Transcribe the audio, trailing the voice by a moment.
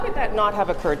could that not have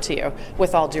occurred to you,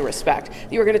 with all due respect?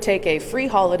 You were going to take a free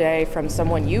holiday from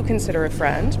someone you consider a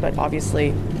friend, but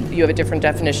obviously you have a different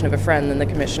definition of a friend than the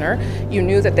commissioner. You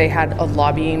knew that they had a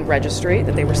lobbying registry,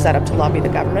 that they were set up to lobby the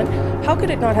government. How could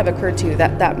it not have occurred to you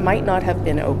that that might not have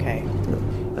been okay?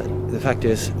 The fact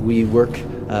is, we work.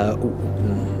 Sorry,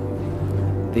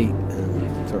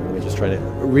 let me just try to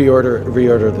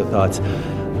reorder the thoughts.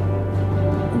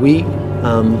 We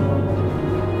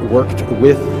worked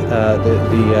with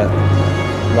the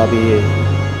lobby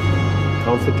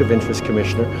conflict of interest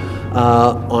commissioner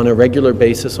on a regular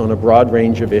basis on a broad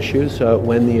range of issues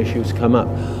when the issues come up.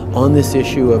 On this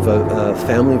issue of a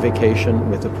family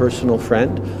vacation with a personal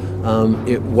friend,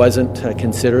 it wasn't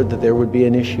considered that there would be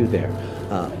an issue there.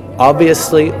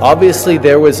 Obviously,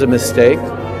 there was a mistake.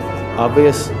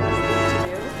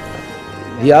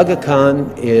 The Aga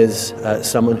Khan is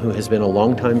someone who has been a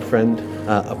longtime friend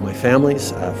of my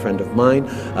family's, a friend of mine,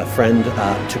 a friend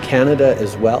to Canada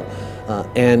as well.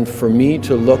 And for me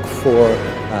to look for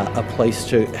a place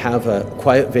to have a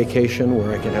quiet vacation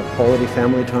where I can have quality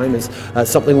family time is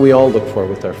something we all look for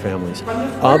with our families.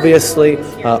 Obviously,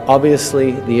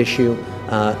 the issue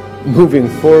moving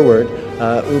forward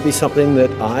will be something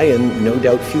that I, and no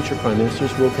doubt future prime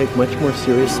ministers, will take much more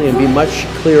seriously and be much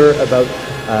clearer about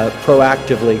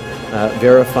proactively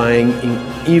verifying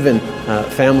even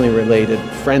family-related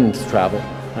friends travel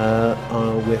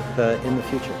in the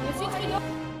future.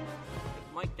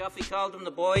 Mike Duffy called them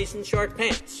the boys in short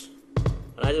pants.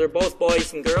 And either they're both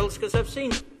boys and girls because I've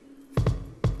seen them.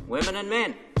 Women and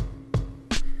men.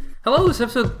 Hello, this is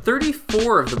episode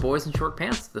 34 of The Boys in Short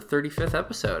Pants, the 35th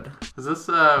episode. Is this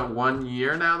 1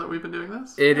 year now that we've been doing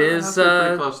this? It is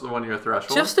pretty close to the 1 year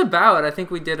threshold. Just about. I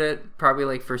think we did it probably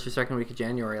like first or second week of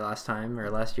January last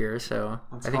year. So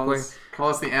call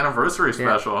us the anniversary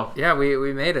special. Yeah,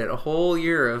 we made it a whole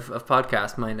year of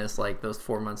podcast minus like those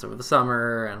 4 months over the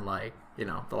summer and like the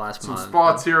last month. Some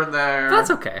spots here and there.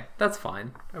 That's okay. That's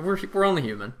fine. We're only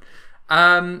human.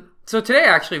 So today,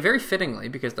 actually, very fittingly,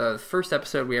 because the first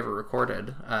episode we ever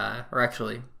recorded,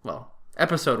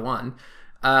 episode 1,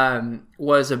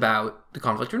 was about the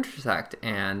Conflict of Interest Act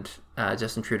and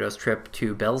Justin Trudeau's trip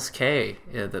to Bell's Cay,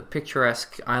 the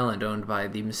picturesque island owned by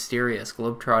the mysterious,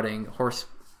 globetrotting,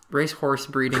 racehorse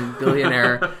breeding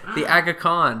billionaire, the Aga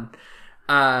Khan.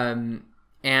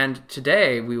 And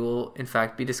today, we will, in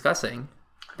fact, be discussing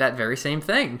that very same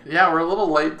thing. Yeah, we're a little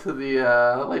late to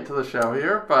the show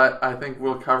here, but I think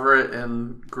we'll cover it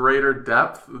in greater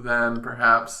depth than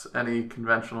perhaps any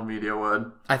conventional media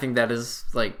would. I think that is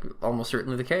almost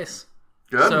certainly the case.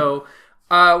 Good. So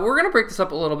we're going to break this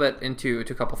up a little bit into a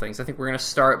couple things. I think we're going to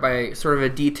start by sort of a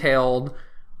detailed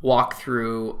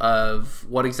walkthrough of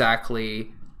what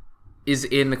exactly is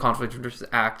in the Conflict of Interest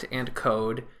Act and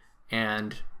Code,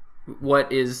 and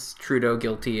what is Trudeau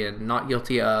guilty and not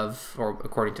guilty of, or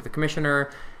according to the commissioner,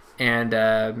 and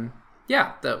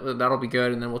that'll be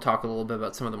good. And then we'll talk a little bit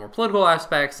about some of the more political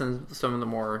aspects and some of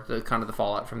the kind of the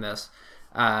fallout from this.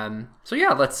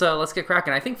 Let's get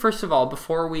cracking. I think first of all,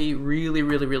 before we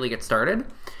really get started,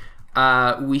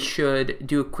 we should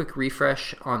do a quick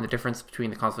refresh on the difference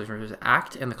between the Conflict of Interest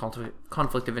Act and the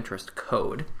Conflict of Interest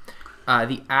Code.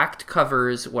 The Act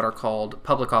covers what are called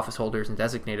public office holders and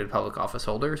designated public office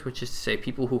holders, which is to say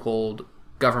people who hold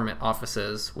government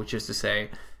offices, which is to say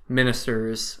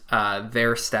ministers,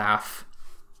 their staff,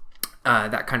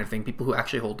 that kind of thing, people who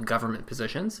actually hold government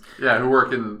positions. Yeah, who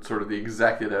work in sort of the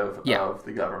executive of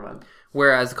the government.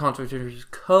 Whereas the Conflict of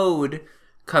Interest Code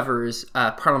covers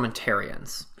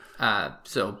parliamentarians.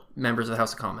 So members of the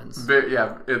House of Commons.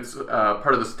 It's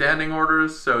part of the standing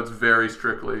orders, so it's very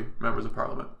strictly members of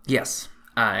Parliament. Yes,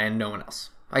 and no one else.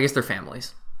 I guess they're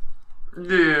families.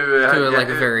 They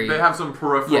have some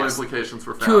peripheral implications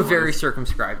for families. To a very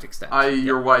circumscribed extent.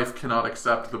 Your wife cannot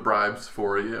accept the bribes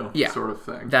for you, sort of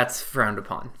thing. That's frowned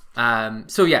upon.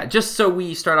 Just so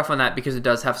we start off on that, because it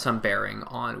does have some bearing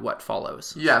on what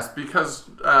follows. Yes, because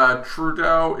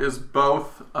Trudeau is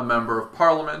both a member of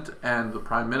Parliament and the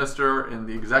Prime Minister in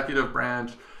the executive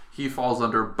branch. He falls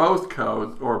under both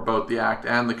codes, or both the Act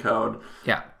and the Code.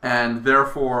 Yeah. And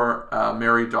therefore,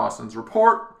 Mary Dawson's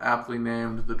report, aptly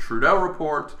named the Trudeau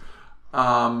Report,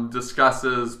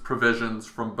 discusses provisions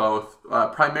from both,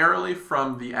 primarily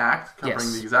from the Act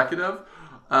covering the executive,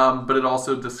 but it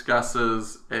also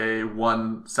discusses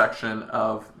one section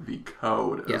of the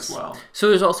Code as well. So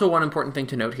there's also one important thing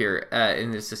to note here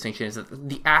in this distinction is that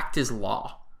the Act is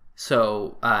law.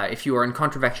 So if you are in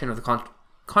contravention of the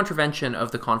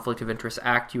Conflict of Interest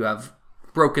Act, you have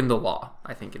broken the law.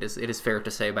 I think it is fair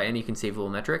to say by any conceivable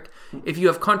metric. If you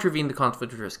have contravened the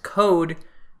Conflict of Interest Code,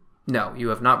 No, you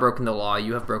have not broken the law.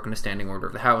 You have broken a standing order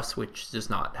of the House, which does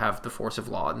not have the force of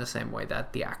law in the same way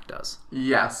that the Act does.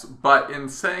 Yes, but in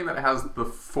saying that it has the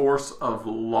force of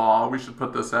law, we should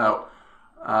put this out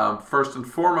first and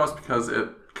foremost because it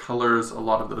colors a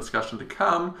lot of the discussion to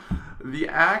come. The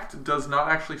Act does not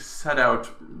actually set out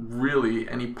really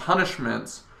any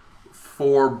punishments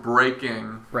for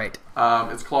breaking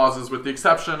its clauses, with the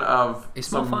exception of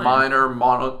some minor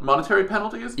monetary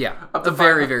penalties. Yeah, up to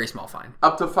very, very small fine.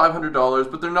 Up to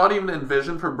 $500, but they're not even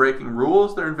envisioned for breaking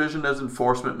rules. They're envisioned as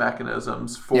enforcement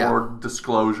mechanisms for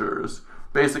disclosures.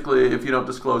 Basically, if you don't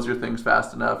disclose your things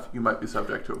fast enough, you might be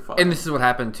subject to a fine. And this is what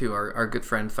happened to our good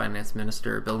friend, Finance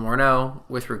Minister Bill Morneau,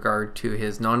 with regard to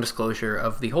his non-disclosure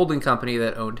of the holding company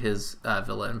that owned his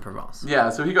villa in Provence. Yeah,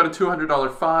 so he got a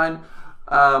 $200 fine.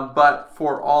 But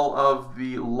for all of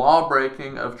the law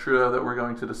breaking of Trudeau that we're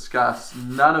going to discuss,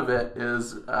 none of it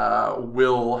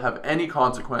will have any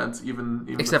consequence, even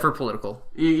except for political.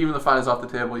 Even the fine is off the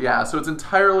table. Yeah, so it's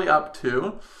entirely up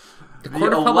to the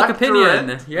court of public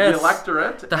opinion. Yes, the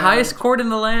electorate, the highest court in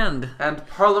the land, and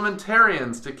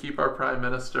parliamentarians to keep our prime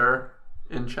minister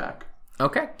in check.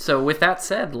 Okay, so with that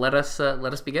said, let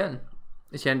us begin.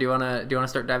 Etienne, do you wanna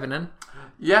start diving in?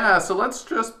 Yeah, so let's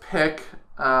just pick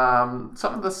some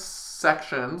of the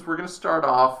sections. We're going to start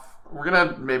off. We're going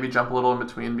to maybe jump a little in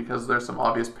between because there's some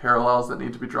obvious parallels that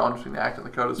need to be drawn between the Act and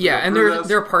the Code. Yeah, and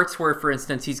there are parts where, for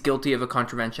instance, he's guilty of a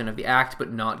contravention of the Act,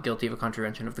 but not guilty of a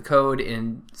contravention of the Code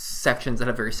in sections that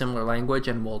have very similar language,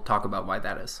 and we'll talk about why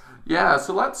that is. Yeah,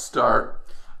 so let's start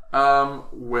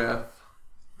with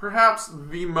perhaps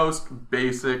the most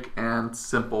basic and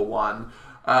simple one,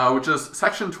 which is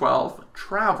Section 12,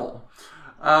 travel.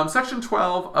 Section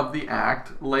 12 of the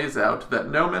Act lays out that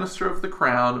no Minister of the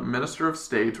Crown, Minister of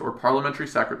State, or Parliamentary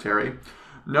Secretary,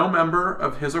 no member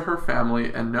of his or her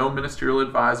family, and no ministerial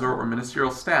advisor or ministerial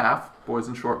staff, boys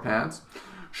in short pants,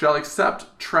 shall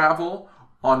accept travel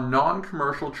on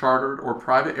non-commercial chartered or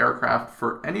private aircraft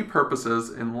for any purposes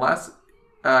unless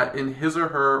required in his or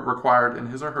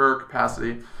her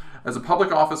capacity as a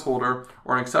public office holder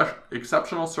or in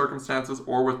exceptional circumstances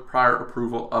or with prior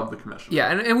approval of the Commission.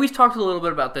 Yeah, and we've talked a little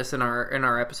bit about this in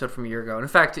our episode from a year ago. And in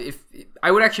fact, if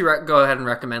I would actually go ahead and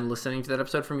recommend listening to that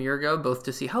episode from a year ago, both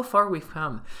to see how far we've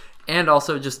come, and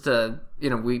also just to,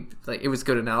 it was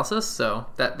good analysis, so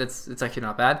it's actually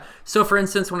not bad. So for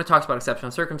instance, when it talks about exceptional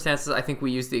circumstances, I think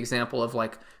we use the example of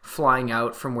flying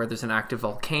out from where there's an active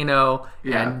volcano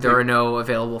and there are no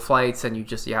available flights and you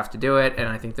have to do it. And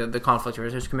I think that the Conflict of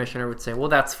Interest Commissioner would say, well,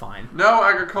 that's fine. No,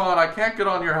 Aga Khan, I can't get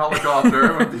on your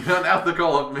helicopter. It would be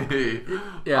unethical of me.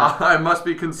 Yeah. I must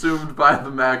be consumed by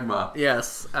the magma.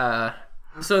 Yes.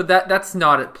 So that's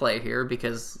not at play here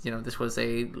because, this was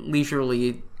a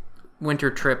leisurely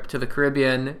winter trip to the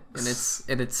Caribbean and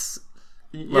its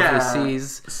lovely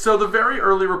seas. So the very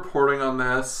early reporting on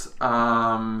this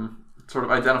sort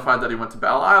of identified that he went to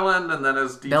Bell Island, and then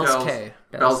as details...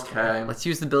 Bell's Cay. Let's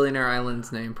use the Billionaire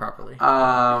Island's name properly.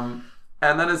 And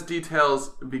then as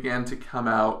details began to come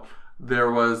out,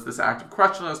 there was this active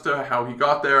question as to how he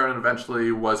got there, and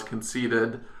eventually was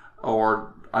conceded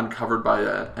or uncovered by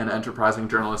an enterprising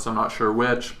journalist, I'm not sure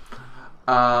which,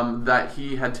 that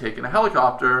he had taken a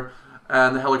helicopter,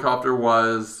 and the helicopter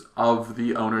was of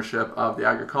the ownership of the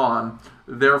Aga Khan,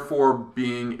 therefore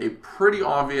being a pretty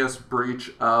obvious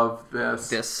breach of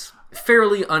this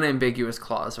fairly unambiguous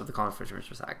clause of the Conflict of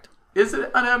Interest Act. Is it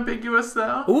unambiguous,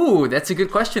 though? Ooh, that's a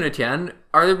good question, Etienne.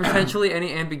 Are there potentially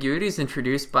any ambiguities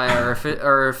introduced by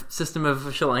our system of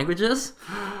official languages?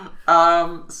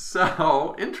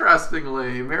 So,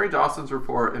 interestingly, Mary Dawson's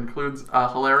report includes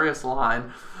a hilarious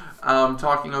line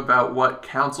talking about what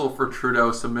counsel for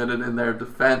Trudeau submitted in their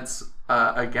defense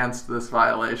against this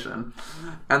violation.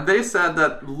 And they said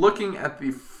that looking at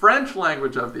the French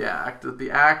language of the Act, that the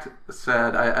Act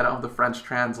said, I don't have the French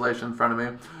translation in front of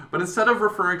me, but instead of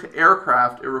referring to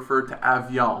aircraft, it referred to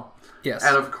avion. Yes.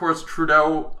 And of course,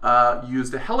 Trudeau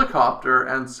used a helicopter,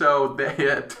 and so they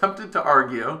attempted to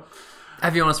argue.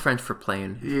 Avion is French for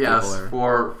plane. Yes,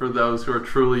 for those who are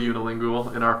truly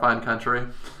unilingual in our fine country.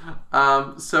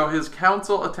 So his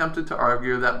counsel attempted to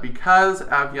argue that because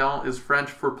avion is French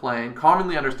for plane,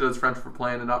 commonly understood as French for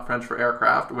plane and not French for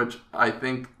aircraft, which I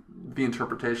think the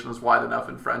interpretation is wide enough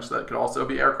in French that it could also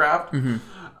be aircraft,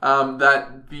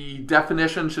 that the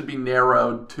definition should be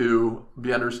narrowed to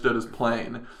be understood as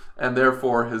plane, and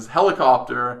therefore his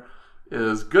helicopter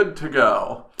is good to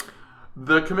go.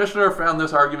 The commissioner found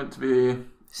this argument to be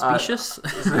Specious?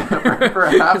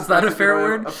 Perhaps is that a that's fair good way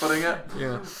word? of putting it?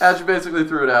 Yeah. And she basically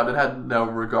threw it out and had no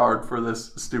regard for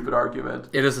this stupid argument.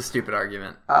 It is a stupid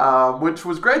argument. Which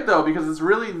was great, though, because it's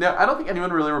really... I don't think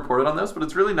anyone really reported on this, but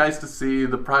it's really nice to see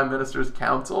the Prime Minister's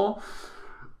council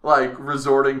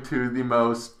resorting to the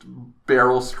most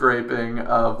barrel-scraping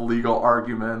of legal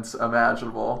arguments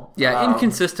imaginable. Yeah,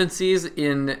 inconsistencies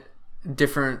in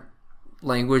different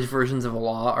language versions of a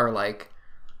law are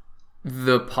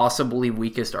the possibly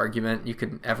weakest argument you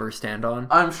could ever stand on.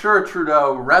 I'm sure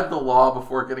Trudeau read the law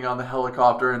before getting on the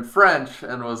helicopter in French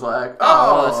and was like,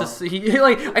 it's just,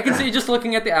 I can see you just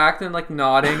looking at the act and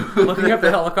nodding, looking at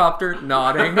the helicopter,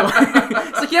 nodding.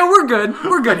 It's yeah, we're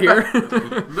good here.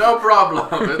 No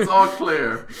problem, it's all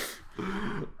clear.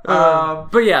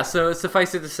 But yeah, so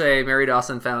suffice it to say, Mary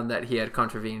Dawson found that he had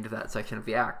contravened that section of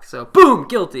the act. So boom,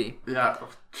 guilty. Yeah,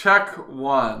 check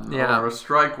one, or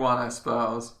strike one, I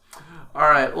suppose. All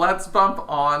right, let's bump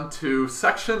on to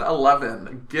Section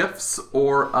 11, Gifts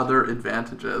or Other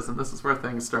Advantages. And this is where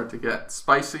things start to get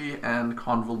spicy and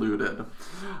convoluted.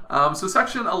 So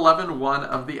Section 11.1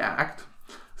 of the Act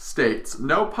states,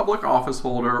 no public office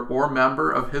holder or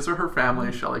member of his or her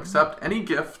family shall accept any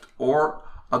gift or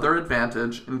other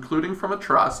advantage, including from a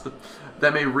trust,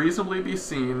 that may reasonably be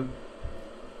seen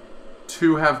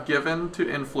to have given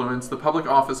to influence the public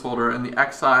office holder in the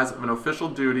exercise of an official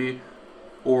duty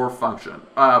or function.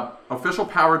 Official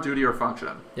power, duty, or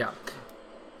function. Yeah.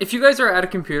 If you guys are at a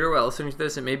computer while listening to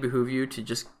this, it may behoove you to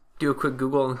just do a quick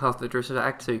Google on the Constitution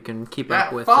Act so you can keep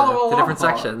up with the different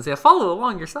sections. Yeah, follow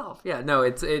along yourself. Yeah, no,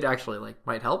 it actually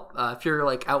might help. If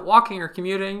you're out walking or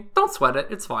commuting, don't sweat it.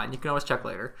 It's fine. You can always check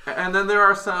later. And then there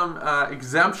are some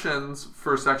exemptions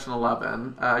for Section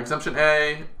 11. Exemption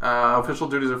A, official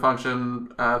duties or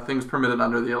function, things permitted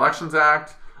under the Elections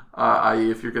Act, i.e.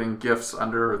 if you're getting gifts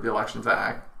under the Elections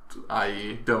Act,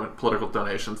 i.e. political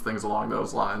donations, things along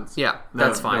those lines. Yeah,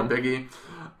 that's fine. No biggie.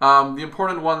 The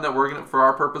important one that we're going to, for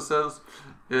our purposes,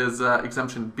 is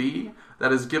Exemption B,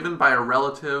 that is given by a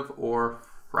relative or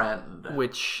friend.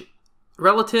 Which,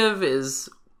 relative is,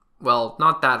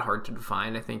 not that hard to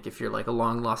define. I think if you're a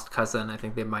long-lost cousin, I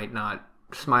think they might not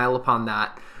smile upon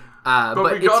that.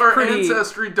 But we got our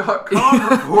Ancestry.com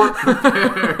report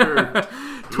prepared.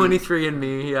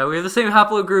 23andMe. Yeah, we have the same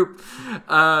haplogroup.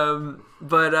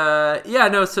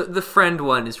 So the friend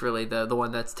one is really the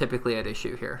one that's typically at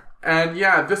issue here. And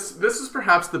yeah, this is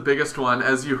perhaps the biggest one.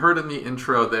 As you heard in the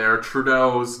intro there,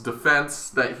 Trudeau's defense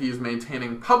that he's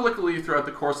maintaining publicly throughout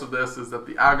the course of this is that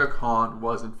the Aga Khan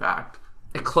was in fact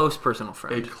a close personal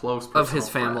friend. Of his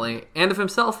family and of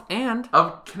himself and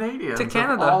of Canadians. To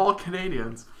Canada. Of all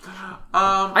Canadians.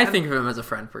 I think of him as a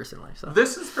friend personally. So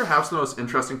this is perhaps the most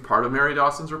interesting part of Mary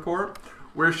Dawson's report,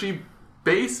 where she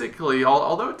basically,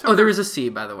 although it took there is a C,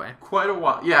 by the way. Quite a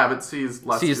while. Yeah, but C is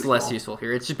less useful. C is less useful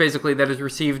here. It's just basically that is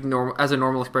received as a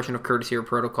normal expression of courtesy or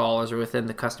protocol as within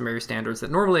the customary standards that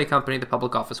normally accompany the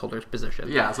public office holder's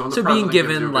position. Yeah, so being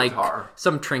given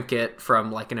some trinket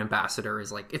from an ambassador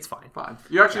is it's fine. Fine.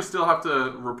 You actually still have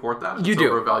to report that. You do.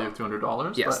 Over a value of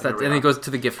 $200. Yes, and it goes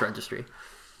to the gift registry.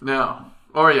 No.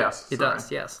 Or yes. It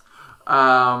does, yes.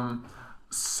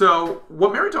 So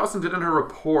what Mary Dawson did in her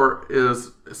report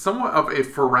is somewhat of a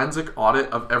forensic audit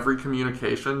of every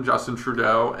communication Justin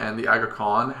Trudeau and the Aga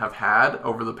Khan have had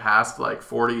over the past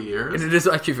 40 years. And it is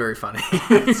actually very funny.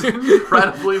 It's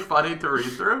incredibly funny to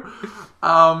read through.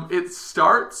 It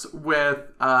starts with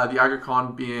the Aga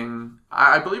Khan being,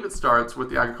 I believe it starts with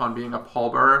the Aga Khan being a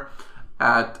pallbearer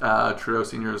at Trudeau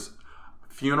Sr.'s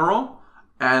funeral.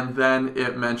 And then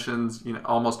it mentions,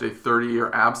 almost a 30-year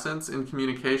absence in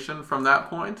communication from that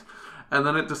point. And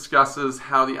then it discusses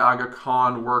how the Aga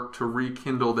Khan worked to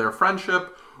rekindle their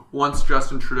friendship once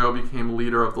Justin Trudeau became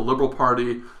leader of the Liberal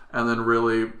Party, and then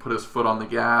really put his foot on the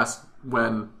gas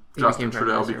when Justin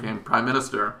Trudeau became Prime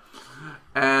Minister.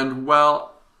 And,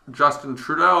 Justin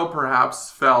Trudeau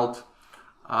perhaps felt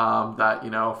that,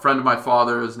 a friend of my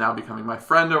father is now becoming my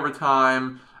friend over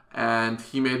time. And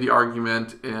he made the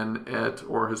argument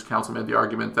or his counsel made the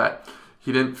argument that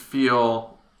he didn't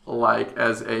feel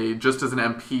just as an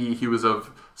MP, he was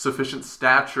of sufficient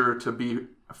stature to be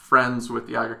friends with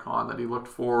the Aga Khan, that he looked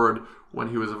forward when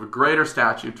he was of a greater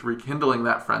stature to rekindling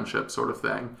that friendship sort of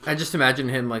thing. I just imagine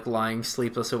him lying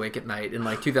sleepless awake at night in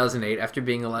 2008 after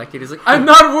being elected. He's I'm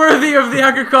not worthy of the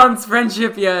Aga Khan's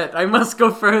friendship yet. I must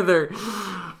go further.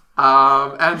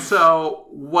 And so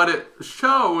what it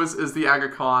shows is the Aga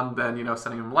Khan then,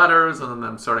 sending him letters and then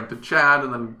them starting to chat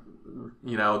and then,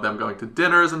 them going to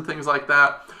dinners and things like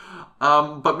that.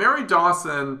 But Mary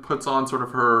Dawson puts on sort of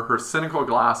her cynical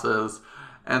glasses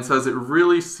and says it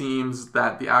really seems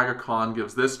that the Aga Khan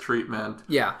gives this treatment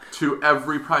to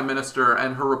every prime minister.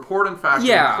 And her report, in fact,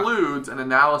 includes an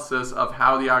analysis of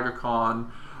how the Aga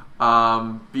Khan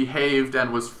behaved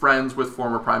and was friends with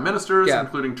former prime ministers,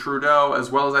 including Trudeau, as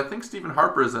well as I think Stephen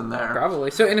Harper is in there. Probably.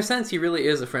 So in a sense, he really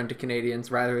is a friend to Canadians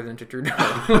rather than to Trudeau.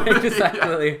 It's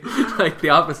actually like the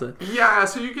opposite. Yeah,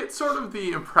 so you get sort of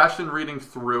the impression reading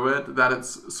through it that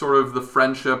it's sort of the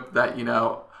friendship that, you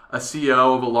know, a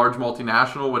CEO of a large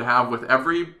multinational would have with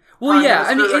every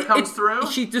that comes through.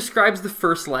 She describes the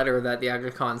first letter that the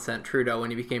Aga Khan sent Trudeau when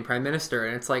he became prime minister,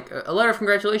 and it's like a letter of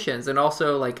congratulations, and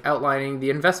also like outlining the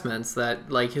investments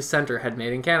that like his centre had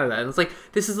made in Canada. And it's like,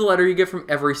 this is the letter you get from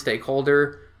every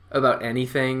stakeholder about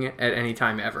anything at any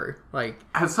time ever. Like,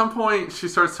 at some point she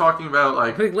starts talking about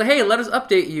like, hey, let us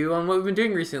update you on what we've been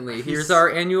doing recently. Here's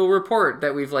our annual report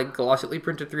that we've like glossily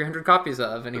printed 300 copies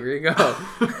of, and here you go.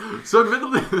 So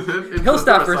admittedly,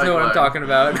 Hillstaffers know what I'm talking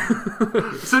about.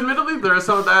 So admittedly, there is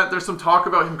some of that. There's some talk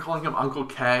about him calling him Uncle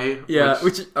K.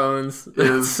 Which owns.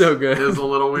 It's so good. Is a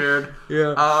little weird.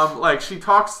 Yeah.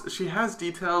 She has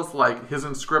details like his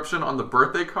inscription on the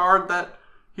birthday card that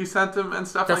he sent him and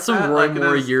stuff that's like that. That's some Roy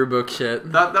Moore yearbook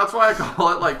shit. That's why I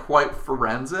call it like quite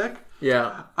forensic.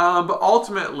 Yeah. But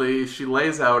ultimately, she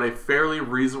lays out a fairly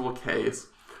reasonable case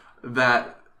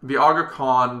that the Aga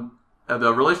Khan,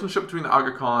 the relationship between the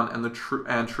Aga Khan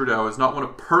and Trudeau is not one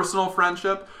of personal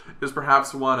friendship, is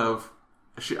perhaps one of,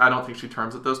 I don't think she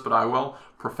terms it this, but I will,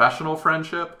 professional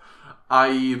friendship,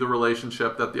 i.e. the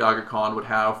relationship that the Aga Khan would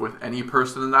have with any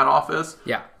person in that office.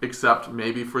 Yeah. Except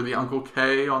maybe for the Uncle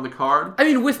K on the card. I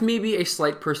mean, with maybe a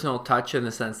slight personal touch in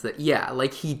the sense that,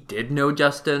 like he did know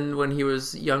Justin when he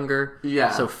was younger.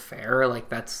 Yeah. So fair, like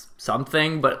that's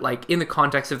something. But like in the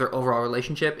context of their overall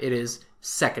relationship, it is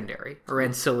secondary or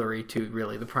ancillary to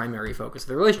really the primary focus of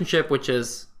the relationship, which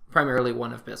is primarily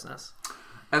one of business.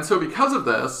 And so because of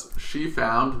this, she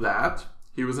found that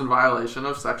he was in violation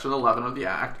of Section 11 of the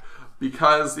Act,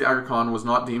 because the Aga Khan was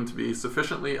not deemed to be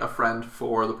sufficiently a friend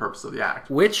for the purpose of the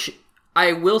Act. Which,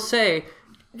 I will say,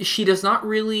 she does not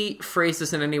really phrase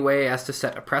this in any way as to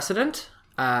set a precedent.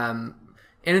 And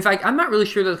in fact, I'm not really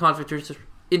sure that the Conflict of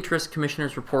Interest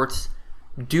Commissioner's reports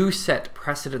do set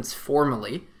precedents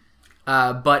formally.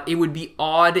 But it would be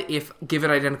odd if,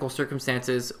 given identical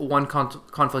circumstances, one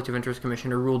conflict of interest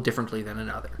commissioner ruled differently than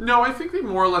another. No, I think they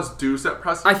more or less do set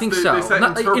precedents. I think so. They set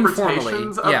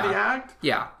interpretations of the Act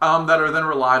that are then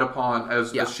relied upon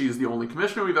as she's the only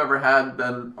commissioner we've ever had,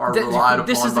 then are relied upon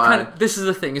by... This is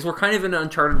the thing, is we're kind of in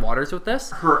uncharted waters with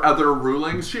this. Her other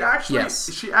rulings. She actually...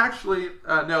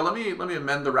 let me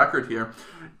amend the record here.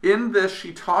 In this,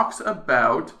 she talks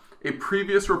about a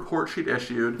previous report she'd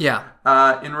issued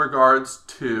in regards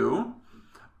to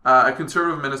a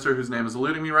conservative minister whose name is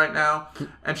eluding me right now,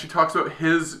 and she talks about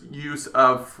his use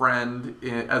of friend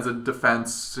as a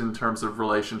defense in terms of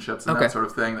relationships and that sort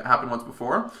of thing that happened once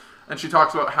before. And she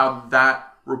talks about how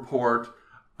that report,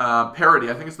 parody,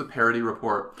 I think it's the parody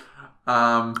report,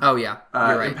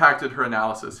 impacted her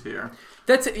analysis here.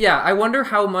 I wonder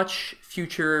how much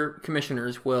future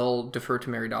commissioners will defer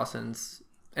to Mary Dawson's.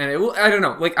 And it will, I don't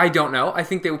know. Like, I don't know. I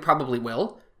think they probably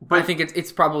will. But I think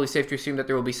it's probably safe to assume that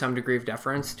there will be some degree of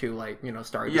deference to, like,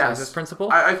 stare decisis principle.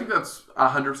 I think that's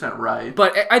 100% right.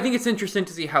 But I think it's interesting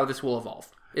to see how this will evolve,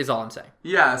 is all I'm saying.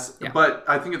 Yes, but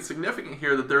I think it's significant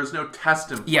here that there is no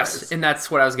test in place. Yes, and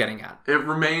that's what I was getting at. It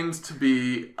remains to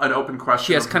be an open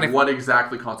question of what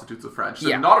exactly constitutes a friend. She's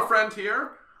not a friend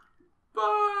here, but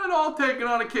I'll take it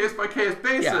on a case-by-case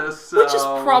basis. Yeah. So. Which is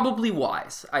probably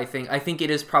wise, I think. I think it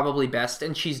is probably best.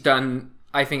 And she's done,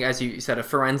 I think, as you said, a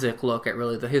forensic look at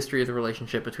really the history of the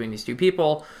relationship between these two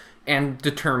people and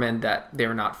determined that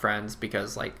they're not friends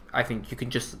because, like, I think you can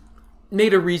just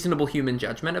make a reasonable human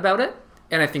judgment about it.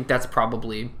 And I think that's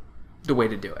probably the way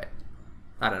to do it.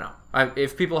 I don't know.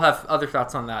 If people have other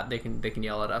thoughts on that, they can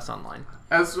yell at us online.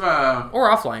 Or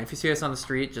offline. If you see us on the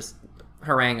street, just...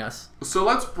 harangue us. So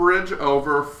let's bridge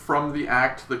over from the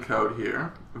Act to the Code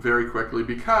here very quickly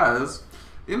because,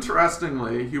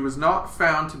 interestingly, he was not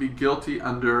found to be guilty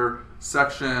under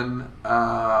Section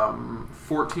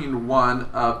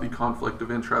 14.1 of the Conflict of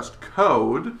Interest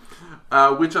Code,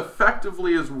 which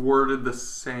effectively is worded the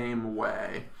same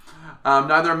way.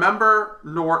 Neither a member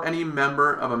nor any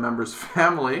member of a member's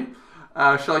family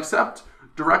shall accept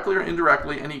directly or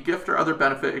indirectly any gift or other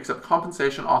benefit except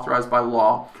compensation authorized by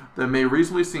law that may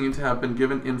reasonably seem to have been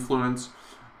given to influence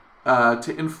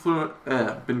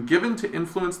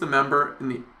the member in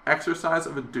the exercise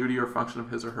of a duty or function of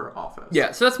his or her office.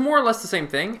 Yeah, so that's more or less the same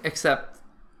thing, except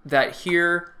that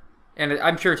here, and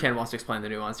I'm sure Tan wants to explain the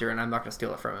nuance here, and I'm not going to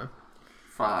steal it from him.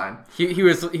 fine. He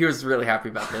was really happy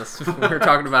about this. We were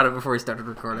talking about it before we started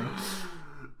recording.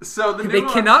 So they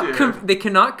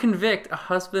cannot convict a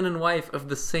husband and wife of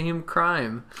the same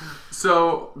crime.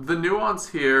 So the nuance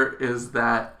here is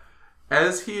that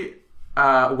as he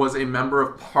was a member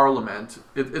of parliament,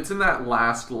 it's in that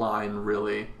last line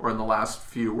really, or in the last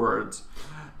few words.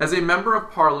 As a member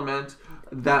of parliament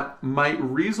that might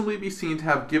reasonably be seen to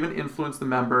have given influence the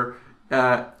member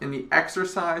in the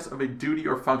exercise of a duty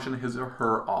or function in his or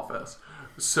her office.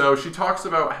 So she talks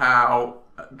about how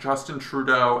Justin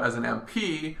Trudeau, as an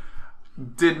MP,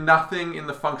 did nothing in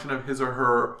the function of his or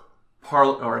her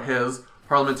his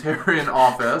parliamentarian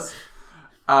office.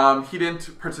 He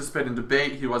didn't participate in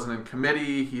debate. He wasn't in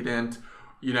committee. He didn't,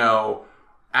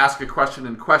 ask a question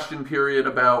in question period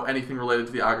about anything related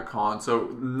to the Aga Khan.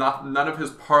 So none of his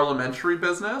parliamentary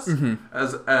business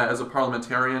as a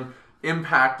parliamentarian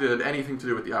impacted anything to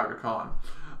do with the Aga Khan.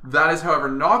 That is, however,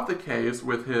 not the case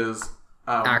with his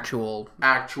actual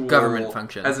government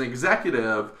function. As an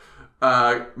executive,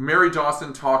 Mary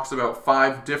Dawson talks about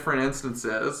 5 different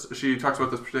instances. She talks about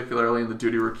this particularly in the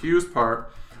duty recused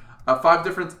part. 5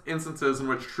 different instances in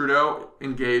which Trudeau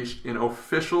engaged in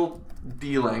official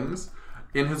dealings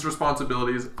in his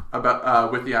responsibilities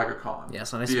about with the Aga Khan.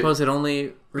 Yes, and I suppose it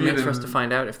only remains for us to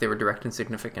find out if they were direct and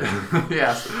significant.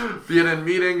 Yes, be it in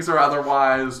meetings or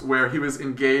otherwise, where he was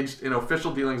engaged in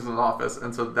official dealings in his office,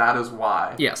 and so that is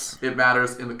why it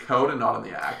matters in the code and not in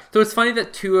the Act. So it's funny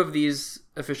that 2 of these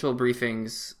official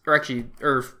briefings, 4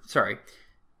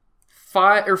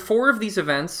 of these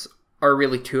events are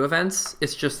really 2 events.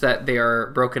 It's just that they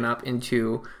are broken up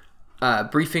into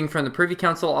briefing from the Privy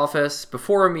Council office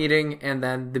before a meeting and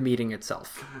then the meeting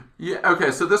itself. Yeah. Okay.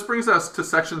 So this brings us to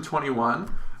Section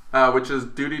 21, which is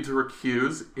duty to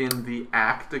recuse in the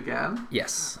Act again.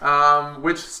 Yes.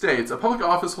 Which states a public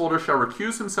office holder shall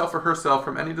recuse himself or herself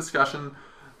from any discussion,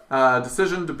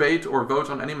 decision, debate, or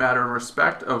vote on any matter in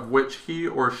respect of which he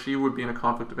or she would be in a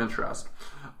conflict of interest.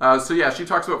 She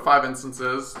talks about 5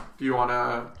 instances. Do you want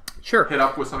to hit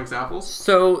up with some examples?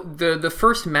 So the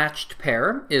first matched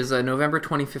pair is a November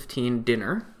 2015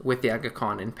 dinner with the Aga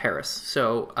Khan in Paris.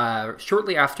 So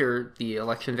shortly after the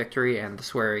election victory and the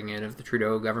swearing in of the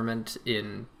Trudeau government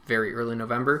in very early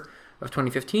November of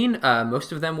 2015,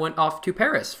 most of them went off to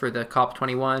Paris for the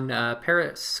COP21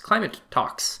 Paris climate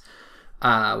talks,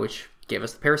 which gave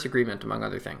us the Paris Agreement, among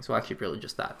other things. Well, actually, really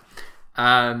just that.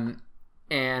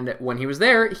 And when he was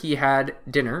there, he had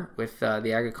dinner with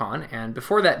the Aga Khan. And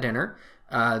before that dinner,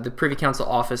 the Privy Council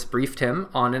office briefed him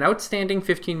on an outstanding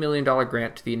 $15 million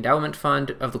grant to the Endowment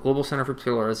Fund of the Global Center for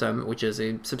Pluralism, which is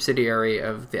a subsidiary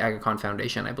of the Aga Khan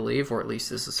Foundation, I believe, or at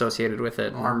least is associated with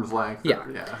it. Arm's length. Yeah.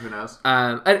 Who knows?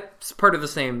 It's part of the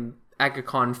same Aga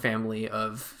Khan family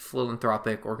of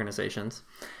philanthropic organizations.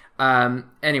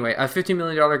 Anyway, a $50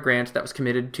 million grant that was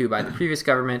committed to by the previous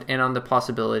government and on the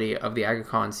possibility of the Aga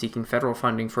Khan seeking federal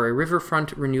funding for a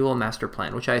riverfront renewal master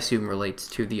plan, which I assume relates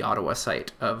to the Ottawa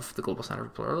site of the Global Center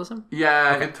for Pluralism.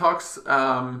 Yeah, okay. It talks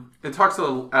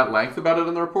at length about it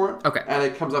in the report. Okay. And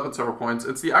it comes up at several points.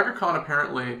 It's the Aga Khan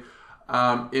apparently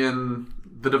in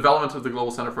the development of the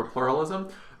Global Center for Pluralism.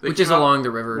 Which is along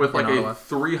the river with in Ottawa. A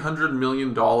 $300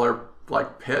 million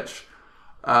pitch.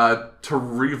 To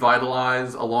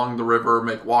revitalize along the river,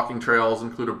 make walking trails,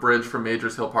 include a bridge from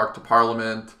Majors Hill Park to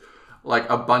Parliament, like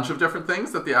a bunch of different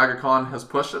things that the Aga Khan has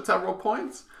pushed at several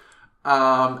points.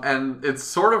 And it's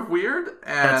sort of weird.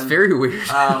 And, that's very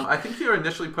weird. I think he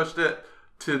initially pushed it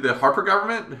to the Harper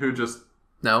government, who just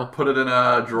put it in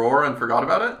a drawer and forgot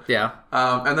about it. Yeah.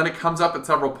 And then it comes up at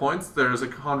several points. There's a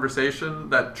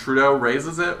conversation that Trudeau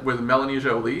raises it with Melanie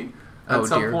Joly. At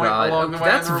some point along the way.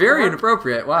 That's very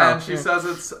inappropriate. Wow. And she says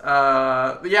it's,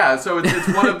 so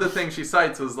it's one of the things she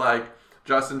cites is like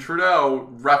Justin Trudeau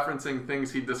referencing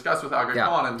things he discussed with Aga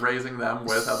Khan and raising them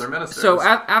with other ministers. So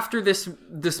after this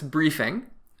briefing,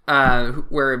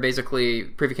 where basically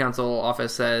Privy Council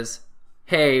office says,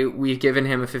 hey, we've given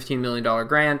him a $15 million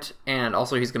grant, and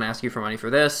also he's going to ask you for money for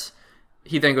this.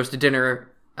 He then goes to dinner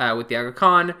with the Aga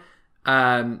Khan.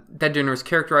 That dinner was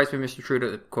characterized by Mr.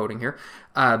 Trudeau, quoting here,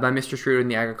 by Mr. Trudeau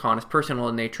and the Aga Khan as personal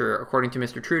in nature. According to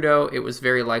Mr. Trudeau, it was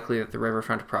very likely that the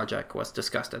riverfront project was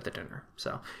discussed at the dinner.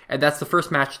 And that's the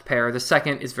first matched pair. The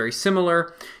second is very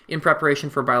similar. In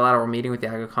preparation for a bilateral meeting with the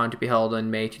Aga Khan to be held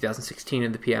in May 2016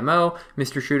 in the PMO,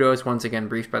 Mr. Trudeau is once again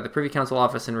briefed by the Privy Council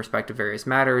office in respect of various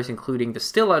matters, including the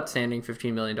still outstanding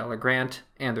 $15 million grant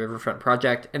and the riverfront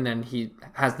project, and then he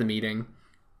has the meeting.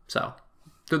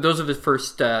 Those are the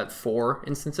first 4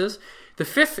 instances. The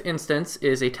 5th instance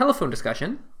is a telephone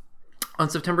discussion. On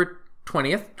September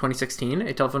 20th, 2016,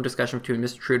 a telephone discussion between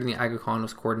Mr. Trudeau and the Aga Khan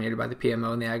was coordinated by the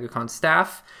PMO and the Aga Khan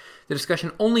staff. The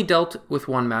discussion only dealt with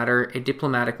one matter, a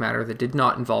diplomatic matter that did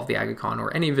not involve the Aga Khan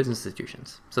or any of his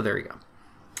institutions. So there you go.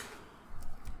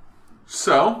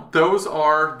 So those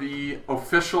are the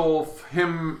official,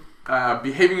 him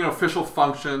behaving in official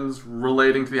functions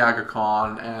relating to the Aga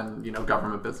Khan and,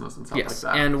 government business and stuff like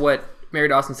that. And what Mary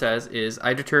Dawson says is,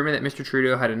 I determined that Mr.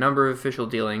 Trudeau had a number of official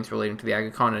dealings relating to the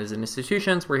Aga Khan and his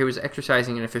institutions where he was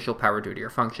exercising an official power, duty, or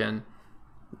function.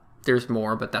 There's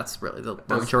more, but that's really the long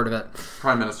and short of it.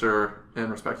 Prime Minister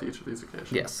in respect to each of these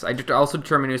occasions. Yes. I also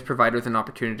determined he was provided with an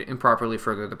opportunity to improperly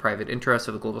further the private interests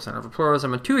of the Global Center for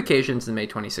Pluralism on 2 occasions in May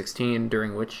 2016,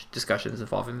 during which discussions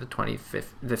involving the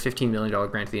 $15 million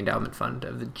grant to the endowment fund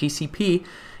of the GCP,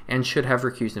 and should have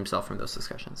recused himself from those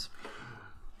discussions.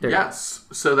 Yes.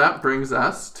 So that brings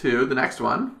us to the next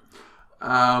one,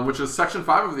 which is Section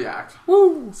 5 of the Act.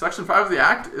 Woo! Section 5 of the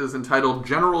Act is entitled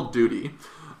General Duty.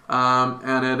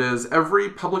 And it is, every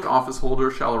public office holder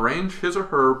shall arrange his or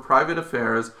her private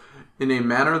affairs in a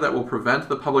manner that will prevent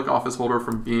the public office holder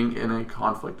from being in a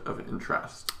conflict of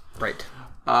interest. Right.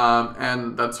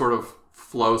 And that sort of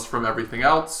flows from everything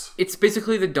else. It's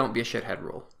basically the don't be a shithead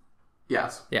rule.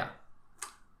 Yes. Yeah.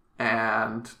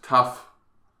 And tough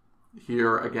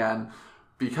here again,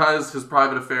 because his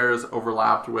private affairs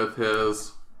overlapped with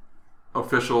his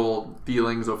official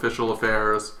dealings, official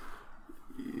affairs.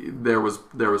 There was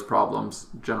problems.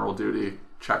 General duty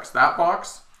checks that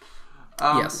box.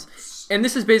 Yes. And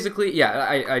this is basically,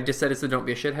 I just said it's the don't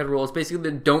be a shithead rule. It's basically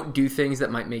the don't do things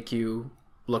that might make you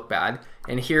look bad.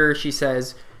 And here she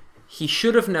says he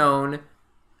should have known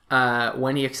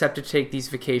when he accepted to take these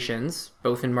vacations,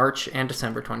 both in March and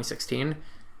December 2016,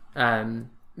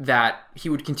 that he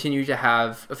would continue to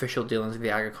have official dealings with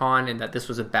the Aga Khan, and that this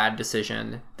was a bad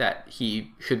decision that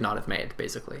he should not have made,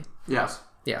 basically. Yes.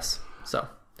 Yes. So,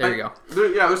 there you go.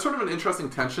 There's sort of an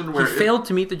interesting tension where... He failed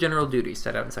to meet the general duties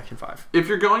set out in Section 5. If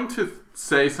you're going to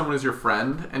say someone is your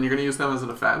friend, and you're going to use them as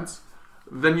an offense,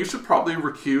 then you should probably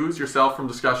recuse yourself from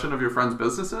discussion of your friend's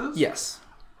businesses. Yes.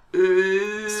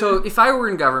 So, if I were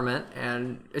in government,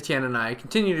 and Etienne and I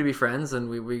continue to be friends, and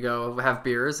we go have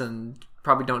beers, and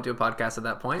probably don't do a podcast at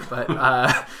that point, but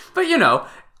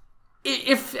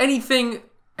if anything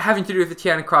having to do with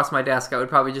Etienne across my desk, I would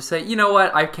probably just say, you know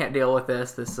what, I can't deal with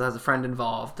this. This has a friend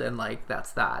involved, and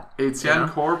that's that. Etienne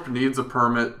Corp needs a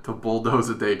permit to bulldoze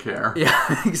a daycare.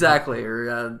 Yeah, exactly.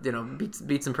 Or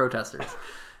beat some protesters.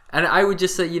 And I would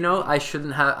just say, I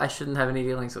shouldn't have any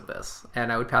dealings with this,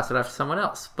 and I would pass it off to someone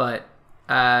else. But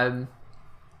that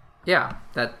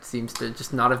seems to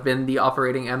just not have been the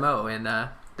operating MO in the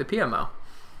PMO.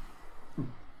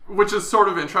 Which is sort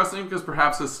of interesting, because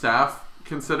perhaps his staff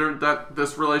considered that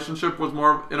this relationship was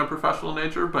more in a professional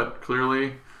nature, but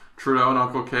clearly Trudeau and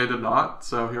Uncle K did not,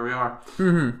 so here we are.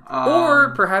 Mm-hmm. Or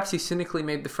perhaps he cynically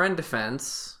made the friend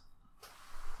defense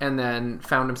and then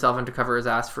found himself in to cover his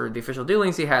ass for the official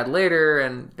dealings he had later,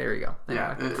 and there you go. Anyway.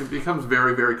 Yeah, it becomes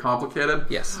very, very complicated.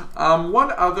 Yes.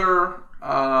 One other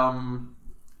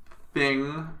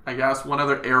thing, I guess, one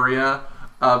other area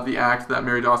of the Act that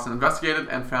Mary Dawson investigated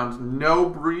and found no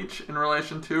breach in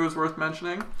relation to is worth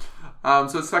mentioning.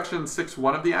 So Section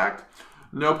 6.1 of the Act,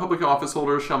 no public office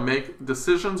holder shall make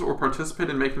decisions or participate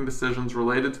in making decisions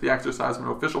related to the exercise of an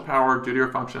official power, duty, or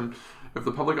function if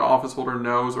the public office holder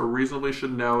knows or reasonably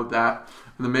should know that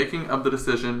in the making of the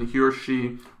decision, he or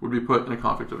she would be put in a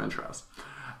conflict of interest.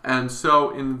 And so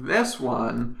in this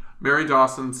one, Mary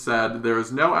Dawson said there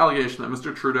is no allegation that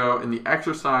Mr. Trudeau, in the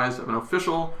exercise of an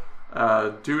official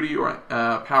duty or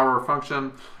power or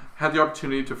function, had the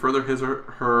opportunity to further his or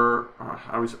her,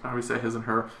 how do we say his and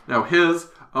her? No, his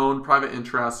own private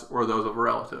interests or those of a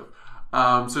relative.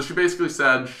 So she basically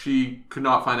said she could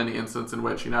not find any instance in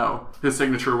which, his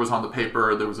signature was on the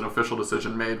paper, there was an official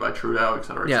decision made by Trudeau, et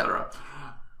cetera, et cetera.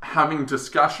 Having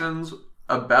discussions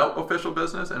about official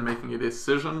business and making a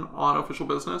decision on official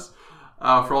business,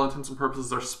 for all intents and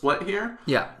purposes, are split here.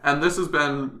 Yeah. And this has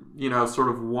been, sort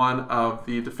of one of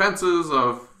the defenses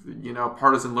of,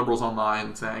 partisan liberals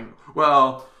online saying,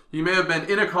 well, he may have been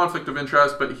in a conflict of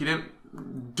interest, but he didn't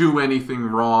do anything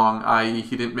wrong, i.e.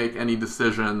 he didn't make any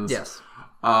decisions. Yes.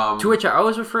 To which I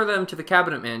always refer them to the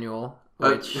cabinet manual,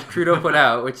 which Trudeau put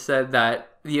out, which said that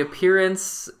the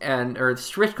appearance or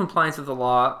strict compliance with the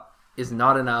law is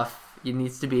not enough. It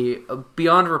needs to be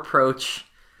beyond reproach.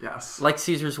 Yes. Like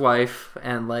Caesar's wife,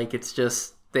 and it's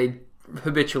just, they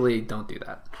habitually don't do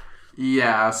that.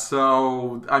 Yeah,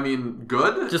 so,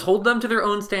 good. Just hold them to their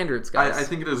own standards, guys. I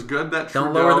think it is good that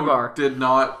Don't lower the bar. Did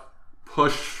not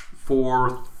push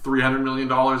for $300 million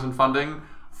in funding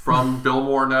from Bill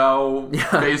Morneau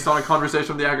based on a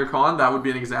conversation with the Aga Khan. That would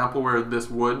be an example where this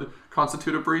would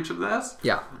constitute a breach of this.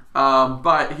 Yeah.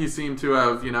 But he seemed to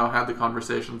have, had the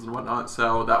conversations and whatnot,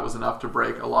 so that was enough to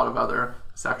break a lot of other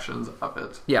sections of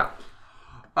it. Yeah.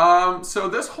 So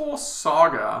this whole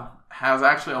saga has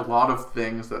actually a lot of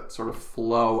things that sort of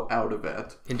flow out of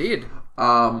it. Indeed.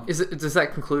 Does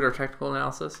that conclude our technical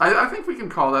analysis? I think we can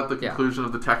call that the conclusion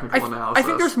of the technical analysis. I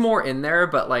think there's more in there,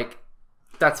 but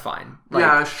that's fine.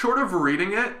 Short of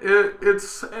reading it,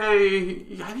 it's I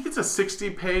think it's a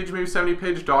 60-page, maybe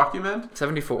 70-page document.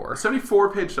 74.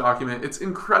 74-page document. It's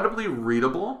incredibly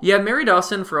readable. Yeah, Mary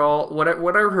Dawson, for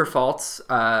whatever her faults,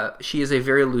 she is a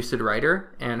very lucid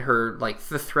writer, and her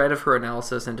the thread of her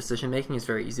analysis and decision making is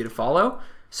very easy to follow.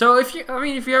 So if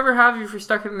you're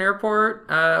stuck at an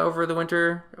airport over the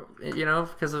winter,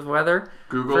 because of weather,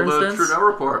 Google the Trudeau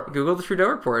report. Google the Trudeau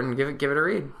report and give it a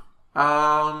read.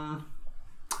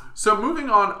 So moving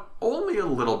on only a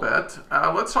little bit,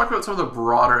 let's talk about some of the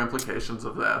broader implications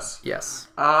of this. Yes.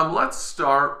 Let's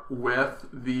start with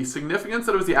the significance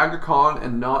that it was the Aga Khan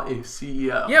and not a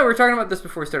CEO. Yeah, we were talking about this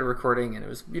before we started recording, and it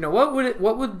was,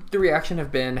 what would the reaction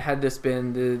have been had this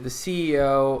been the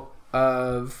CEO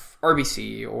of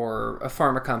RBC or a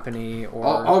pharma company, or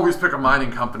I'll always pick a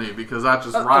mining company because that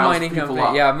just riles people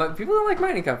up. Yeah, people don't like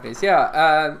mining companies.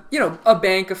 Yeah, a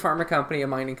bank, a pharma company, a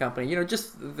mining company.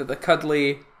 Just the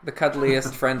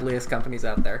cuddliest, friendliest companies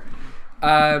out there.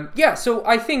 So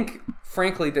I think,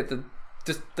 frankly, that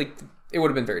it would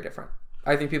have been very different.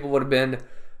 I think people would have been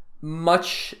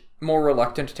much more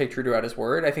reluctant to take Trudeau at his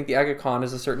word. I think the Aga Khan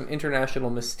is a certain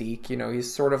international mystique.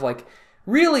 He's sort of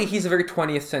really, he's a very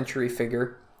 20th century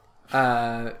figure.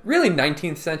 Really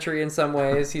 19th century in some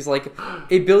ways. He's like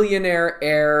a billionaire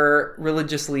heir,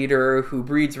 religious leader who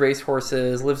breeds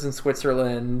racehorses, lives in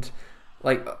Switzerland,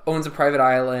 owns a private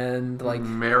island,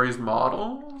 marries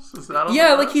models. Is that?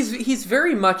 He's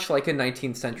very much like a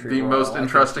 19th century. The most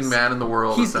interesting man in the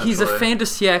world. He's a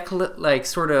fin-de-siecle,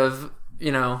 sort of,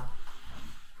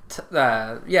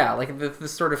 the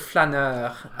sort of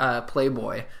flaneur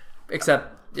playboy,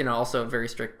 except also a very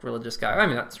strict religious guy. I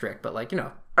mean, not strict, but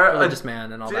religious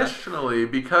man and all that. Additionally,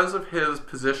 because of his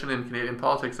position in Canadian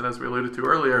politics, and as we alluded to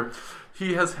earlier,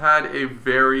 he has had a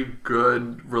very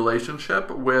good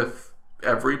relationship with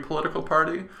every political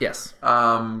party. Yes.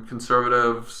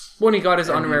 Conservatives. When he got his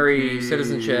honorary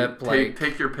citizenship,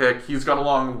 take your pick. He's got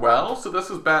along well. So this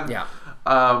has been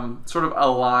sort of a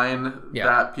line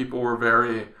that people were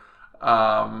very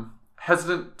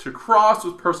hesitant to cross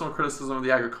with personal criticism of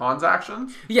the Aga Khan's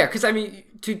actions. Yeah, because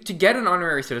to get an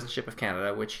honorary citizenship of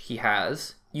Canada, which he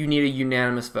has, you need a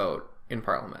unanimous vote in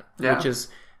Parliament, which is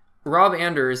Rob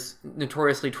Anders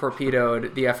notoriously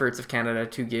torpedoed the efforts of Canada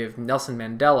to give Nelson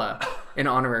Mandela an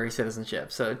honorary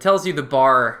citizenship. So it tells you the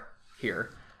bar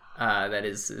here that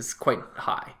is quite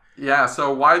high. Yeah,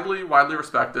 so widely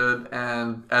respected,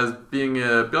 and as being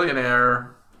a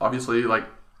billionaire, obviously,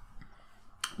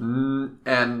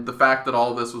 and the fact that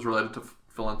all of this was related to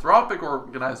philanthropic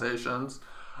organizations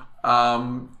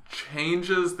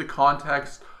changes the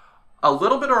context a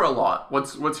little bit or a lot.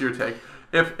 What's your take?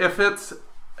 If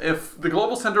the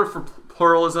Global Center for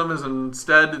Pluralism is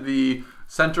instead the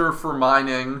Center for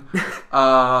Mining,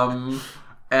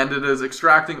 and it is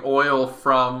extracting oil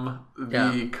from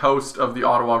the coast of the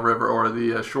Ottawa River, or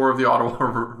the shore of the Ottawa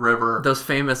River. Those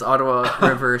famous Ottawa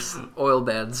River oil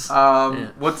beds.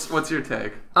 What's your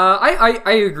take?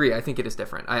 I agree. I think it is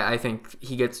different. I think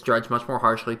he gets judged much more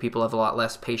harshly. People have a lot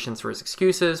less patience for his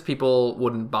excuses. People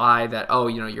wouldn't buy that,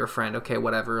 you're a friend, okay,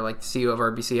 whatever. The CEO of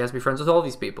RBC has to be friends with all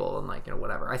these people, and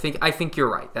whatever. I think you're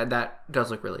right. That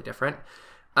does look really different.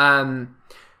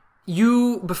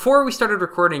 Before we started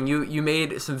recording, you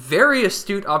made some very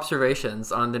astute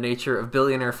observations on the nature of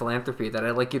billionaire philanthropy that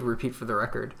I'd like you to repeat for the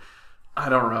record. I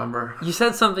don't remember. You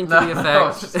said something to the effect. I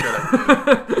was just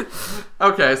kidding.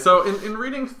 Okay, so in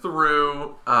reading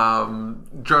through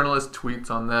journalist tweets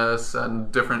on this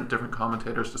and different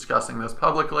commentators discussing this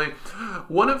publicly,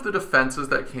 one of the defenses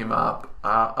that came up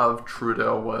of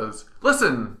Trudeau was,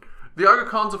 listen, the Aga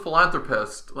Khan's a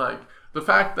philanthropist. The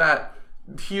fact that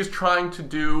he's trying to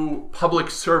do public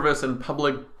service and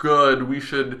public good, we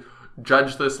should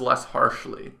judge this less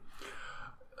harshly.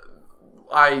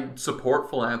 I support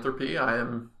philanthropy. I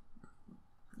am,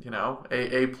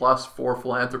 A+ for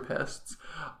philanthropists.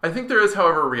 I think there is,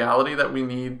 however, a reality that we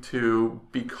need to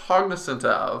be cognizant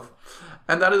of,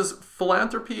 and that is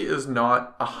philanthropy is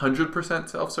not 100%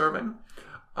 self-serving.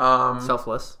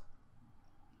 Selfless.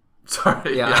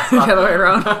 Sorry. Yeah. The other way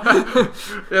around.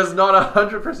 It's not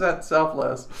 100%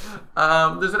 selfless.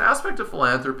 There's an aspect of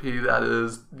philanthropy that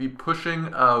is the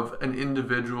pushing of an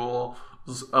individual's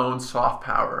own soft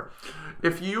power.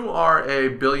 If you are a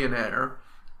billionaire,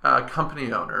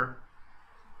 company owner,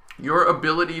 your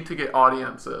ability to get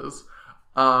audiences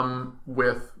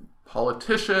with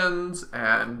politicians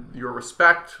and your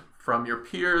respect from your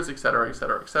peers, etc.,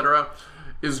 etc., etc.,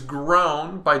 is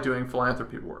grown by doing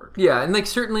philanthropy work. Yeah, and like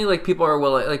certainly like people are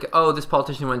willing, like, oh, this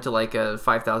politician went to like a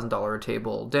 $5,000 a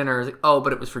table dinner. It's like, oh,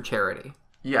 but it was for charity.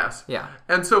 Yes. Yeah.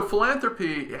 And so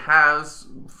philanthropy has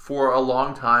for a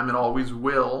long time and always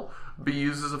will be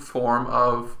used as a form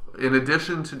of, in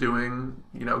addition to doing,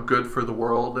 good for the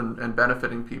world and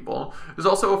benefiting people, is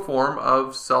also a form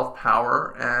of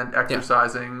self-power and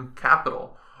exercising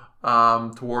capital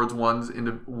towards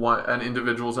an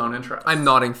individual's own interests. I'm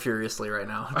nodding furiously right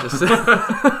now. Just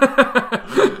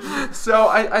So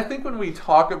I think when we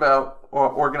talk about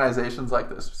organizations like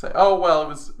this, we say, oh, well,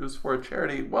 it was for a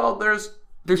charity. Well, there's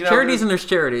charities and there's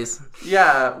charities.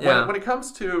 Yeah. When it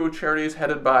comes to charities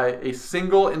headed by a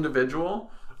single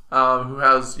individual who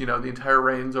has, the entire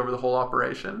reins over the whole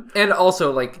operation. And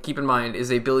also, like, keep in mind,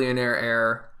 is a billionaire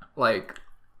heir, like,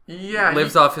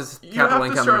 lives off his capital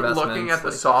income investments. You have to start looking at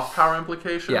the soft power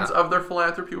implications of their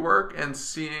philanthropy work and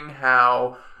seeing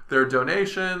how their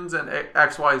donations and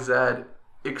XYZ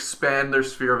expand their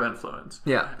sphere of influence.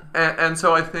 Yeah. And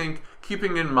so I think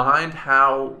keeping in mind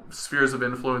how spheres of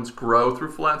influence grow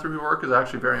through philanthropy work is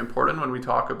actually very important when we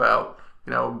talk about,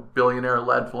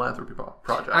 billionaire-led philanthropy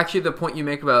projects. Actually, the point you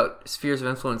make about spheres of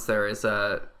influence there is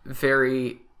a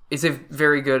very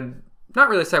good, not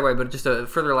really a segue, but just a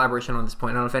further elaboration on this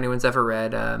point. I don't know if anyone's ever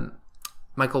read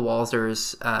Michael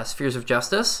Walzer's Spheres of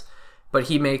Justice, but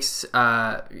he makes,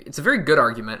 it's a very good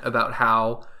argument about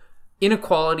how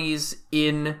inequalities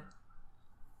in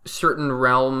certain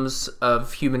realms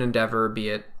of human endeavor, be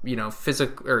it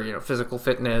physical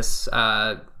fitness,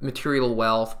 material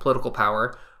wealth, political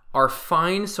power, are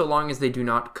fine so long as they do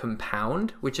not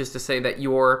compound, which is to say that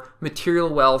your material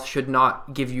wealth should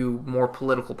not give you more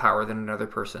political power than another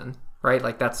person, right?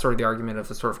 Like that's sort of the argument of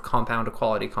the sort of compound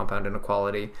equality, compound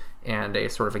inequality, and a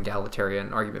sort of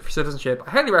egalitarian argument for citizenship.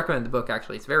 I highly recommend the book,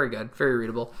 actually. It's very good, very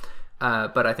readable.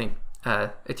 But I think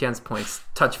Etienne's points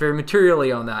touch very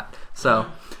materially on that. So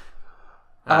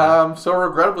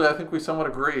regrettably, I think we somewhat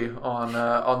agree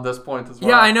on this point as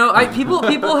well. Yeah, I know. People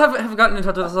have gotten in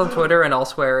touch with us on Twitter and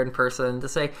elsewhere in person to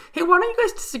say, hey, why don't you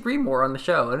guys disagree more on the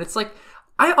show? And it's like,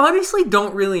 I honestly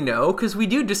don't really know, because we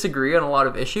do disagree on a lot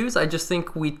of issues. I just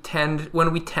think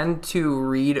when we tend to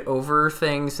read over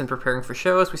things and preparing for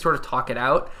shows, we sort of talk it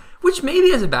out, which maybe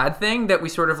is a bad thing, that we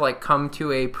sort of like come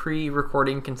to a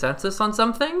pre-recording consensus on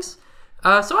some things. So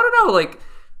I don't know, like,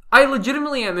 I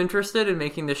legitimately am interested in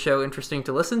making this show interesting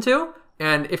to listen to,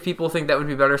 and if people think that would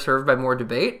be better served by more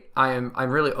debate, I'm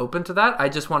really open to that. I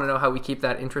just want to know how we keep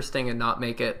that interesting and not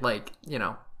make it like,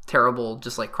 terrible,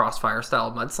 just like Crossfire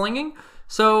style mudslinging.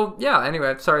 So yeah,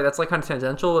 anyway, sorry, that's like kind of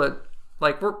tangential, but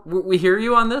like we hear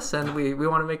you on this, and we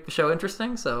want to make the show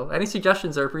interesting. So any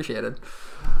suggestions are appreciated.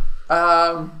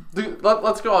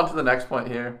 Let's go on to the next point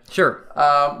here. Sure.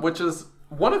 Which is,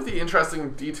 one of the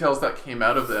interesting details that came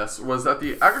out of this was that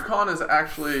the Aga Khan is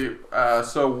actually,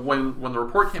 so when the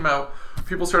report came out,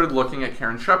 people started looking at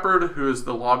Karen Shepard, who is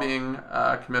the lobbying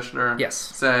commissioner,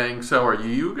 saying, so are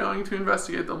you going to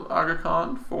investigate the Aga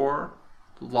Khan for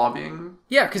lobbying?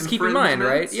 Yeah, because keep in mind,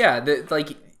 right? Yeah,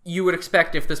 like you would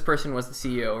expect if this person was the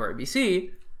CEO of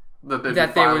ABC, that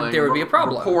there would be a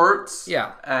problem. Reports,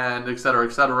 and et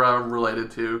cetera,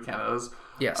 related to Canada's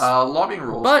lobbying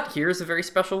rules. But here's a very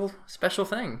special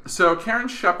thing. So Karen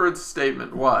Shepard's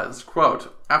statement was,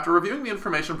 quote, after reviewing the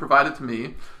information provided to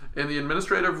me in the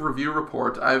administrative review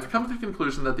report, I have come to the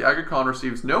conclusion that the Aga Khan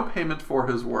receives no payment for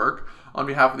his work on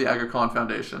behalf of the Aga Khan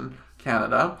Foundation,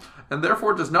 Canada, and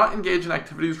therefore does not engage in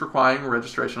activities requiring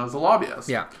registration as a lobbyist.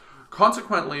 Yeah.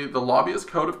 Consequently, the lobbyist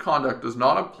code of conduct does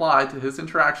not apply to his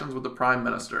interactions with the Prime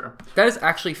Minister. That is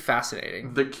actually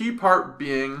fascinating. The key part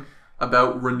being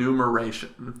about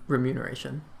remuneration.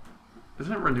 Remuneration.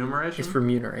 Isn't it remuneration? It's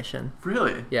remuneration.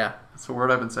 Really? Yeah. It's a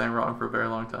word I've been saying wrong for a very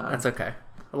long time. That's okay.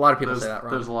 A lot of people say that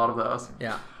wrong. There's a lot of those.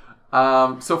 Yeah.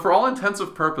 So for all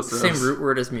intensive purposes... Same root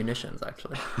word as munitions,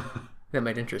 actually. That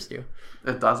might interest you.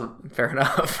 It doesn't. Fair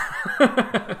enough.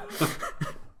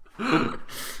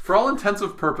 For all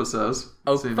intensive purposes...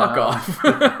 Oh, fuck off.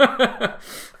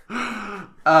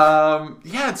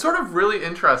 It's sort of really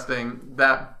interesting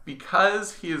that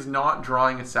because he is not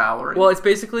drawing a salary... Well, it's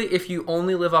basically if you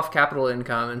only live off capital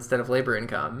income instead of labor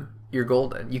income, you're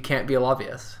golden. You can't be a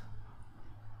lobbyist.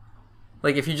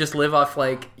 Like, if you just live off,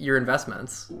 like, your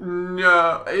investments.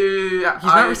 No. He's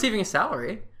not receiving a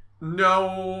salary.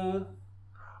 No.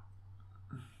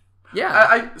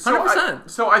 Yeah, 100%.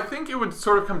 So I think it would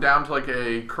sort of come down to, like,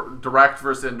 a direct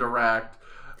versus indirect.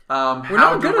 We're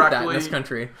not good at that in this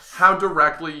country. How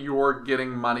directly you're getting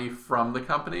money from the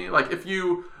company. Like, if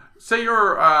you say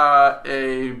you're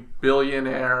a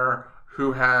billionaire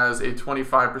who has a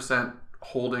 25%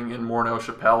 holding in Morneau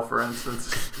Chappelle, for instance.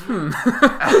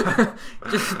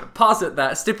 Just posit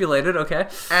that. Stipulated, okay.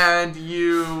 And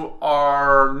you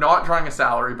are not drawing a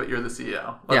salary, but you're the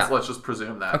CEO. Let's just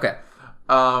presume that. Okay.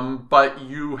 But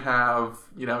you have,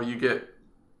 you get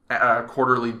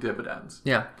quarterly dividends.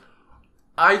 Yeah.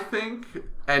 I think,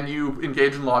 and you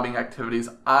engage in lobbying activities,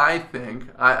 I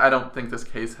don't think this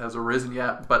case has arisen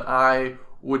yet, but I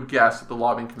would guess that the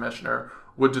lobbying commissioner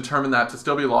would determine that to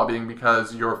still be lobbying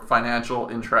because your financial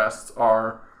interests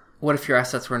are... What if your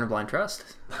assets were in a blind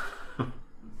trust?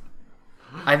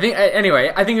 I think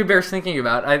it bears thinking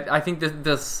about. I think that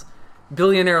this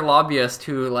billionaire lobbyist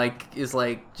who is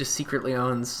just secretly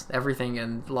owns everything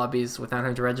and lobbies without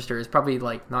having to register is probably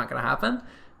not going to happen.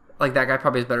 That guy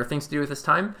probably has better things to do with his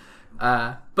time.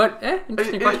 But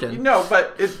interesting question.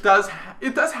 But it does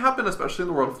happen, especially in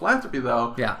the world of philanthropy,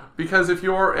 though. Yeah. Because if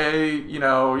you're you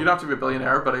don't have to be a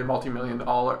billionaire, but a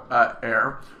multi-million-dollar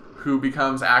heir who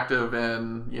becomes active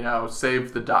in,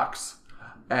 Save the Ducks.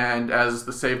 And as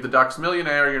the Save the Ducks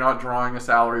millionaire, you're not drawing a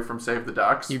salary from Save the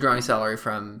Ducks. You're drawing a salary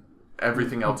from...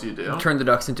 everything else you do. Turn the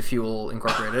Ducks into Fuel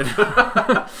Incorporated.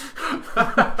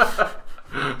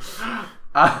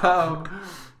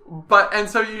 And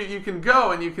so you can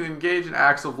go and you can engage in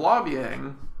acts of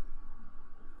lobbying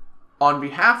on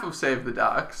behalf of Save the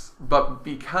Ducks, but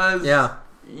because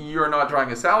you're not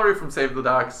drawing a salary from Save the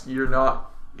Ducks, you're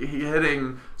not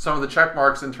hitting some of the check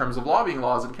marks in terms of lobbying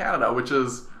laws in Canada, which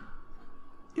is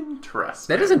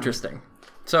interesting. That is interesting.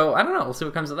 So, I don't know. We'll see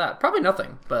what comes of that. Probably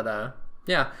nothing, but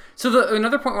yeah. So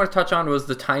another point I want to touch on was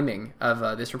the timing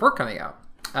of this report coming out,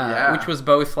 which was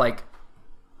both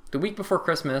the week before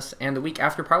Christmas and the week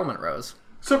after Parliament rose.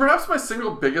 So perhaps my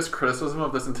single biggest criticism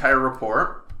of this entire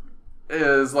report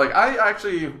is, I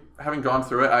actually, having gone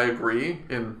through it, I agree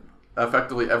in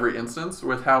effectively every instance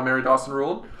with how Mary Dawson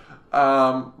ruled.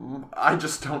 I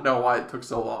just don't know why it took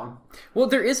so long. Well,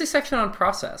 there is a section on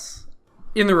process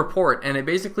in the report, and it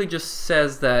basically just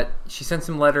says that she sent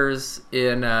some letters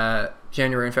in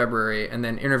January and February and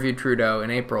then interviewed Trudeau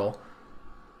in April,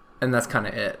 and that's kind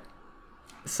of it.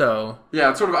 So yeah,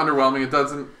 it's sort of underwhelming. It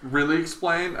doesn't really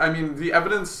explain. I mean, the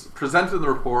evidence presented in the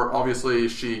report, obviously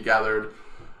she gathered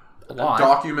a lot.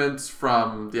 Documents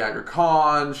from the Aga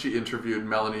Khan. She interviewed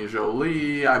Melanie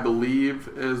Joly, I believe,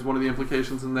 is one of the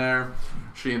implications in there.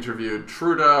 She interviewed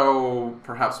Trudeau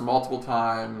perhaps multiple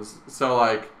times.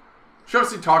 So she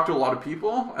obviously talked to a lot of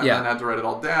people and then had to write it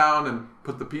all down and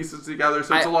put the pieces together.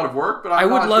 So it's a lot of work, but I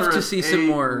would love to see some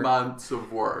more months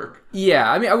of work. Yeah,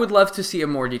 I would love to see a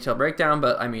more detailed breakdown,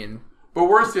 but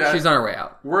worse yet, she's on her way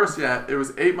out. Worse yet, it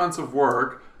was 8 months of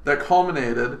work that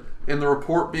culminated in the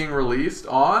report being released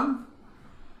on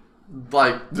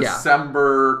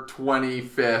December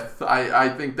 25th. I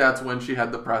think that's when she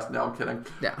had the press. No, I'm kidding.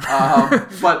 Yeah.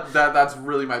 But that's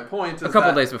really my point. A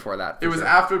couple days before that. It was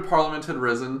after Parliament had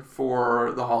risen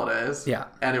for the holidays. Yeah.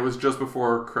 And it was just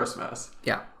before Christmas.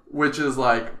 Yeah. Which is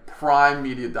prime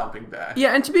media dumping day.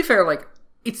 Yeah, and to be fair,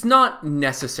 it's not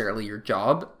necessarily your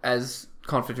job as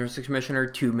Conflict of Interest Commissioner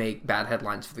to make bad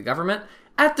headlines for the government.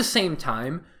 At the same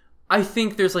time, I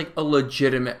think there's a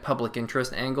legitimate public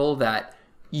interest angle that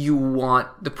you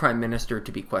want the Prime Minister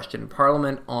to be questioned in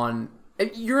Parliament on.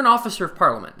 You're an officer of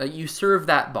Parliament. You serve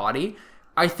that body.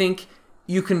 I think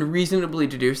you can reasonably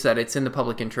deduce that it's in the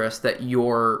public interest that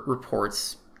your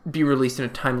reports be released in a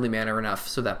timely manner enough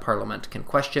so that Parliament can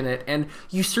question it. And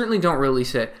you certainly don't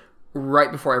release it right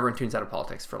before everyone tunes out of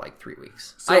politics for 3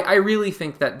 weeks. So, I really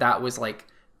think that was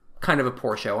kind of a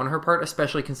poor show on her part,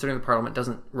 especially considering the Parliament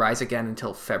doesn't rise again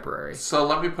until February. So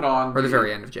let me put on... or the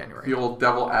very end of January. The old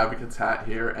devil advocate's hat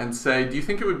here and say, do you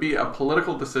think it would be a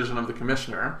political decision of the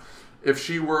Commissioner if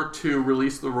she were to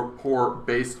release the report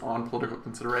based on political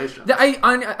considerations?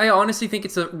 I honestly think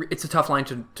it's a tough line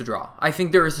to draw. I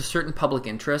think there is a certain public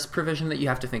interest provision that you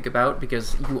have to think about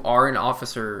because you are an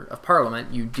officer of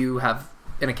Parliament. You do have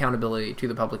an accountability to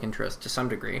the public interest to some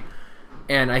degree.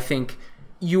 And I think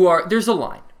there's a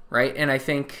line. Right, and I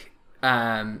think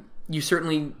you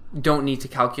certainly don't need to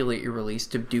calculate your release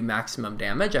to do maximum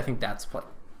damage. I think that's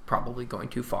probably going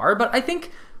too far. But I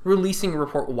think releasing a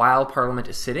report while Parliament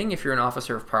is sitting, if you're an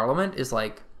officer of Parliament, is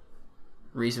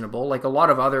reasonable. A lot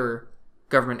of other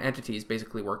government entities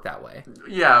basically work that way.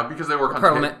 Yeah, because they work on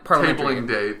tabling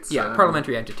dates. Yeah,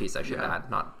 parliamentary entities, I should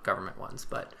add, not government ones.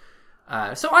 But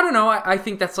so I don't know. I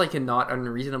think that's a not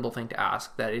unreasonable thing to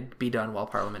ask, that it be done while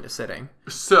Parliament is sitting.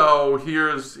 So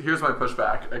here's my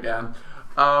pushback again.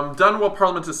 Done while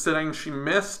Parliament is sitting. She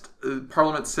missed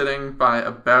Parliament sitting by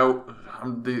about...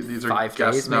 these are 5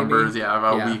 guess days, numbers. maybe? Yeah,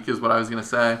 about a week is what I was going to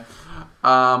say.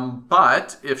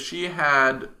 But if she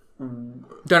had...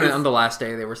 Done it on the last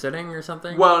day they were sitting or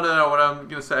something? Well, no. What I'm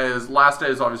going to say is last day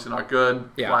is obviously not good.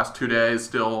 Yeah. Last 2 days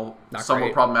still Not somewhat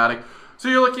great. problematic. So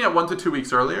you're looking at 1 to 2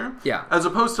 weeks earlier. Yeah. As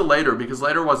opposed to later, because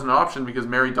later wasn't an option because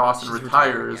Mary Dawson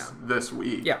retires this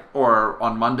week. Yeah. Or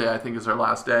on Monday, I think is her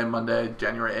last day. Monday,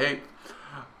 January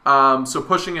 8th. So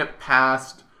pushing it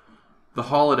past the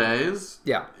holidays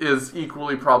is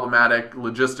equally problematic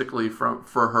logistically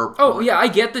for her. Oh, yeah, I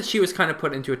get that she was kind of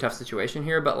put into a tough situation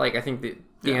here, but like I think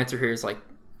the answer here is like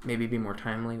maybe be more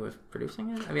timely with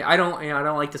producing it. I mean, I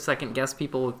don't like to second guess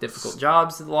people with difficult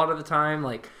jobs a lot of the time,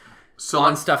 like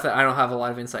on stuff that I don't have a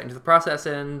lot of insight into the process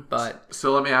in. But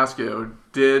so let me ask you: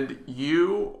 did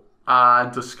you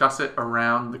discuss it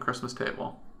around the Christmas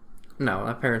table? No,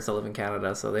 my parents still live in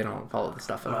Canada, so they don't follow the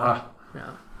stuff at all.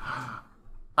 Yeah.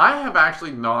 I have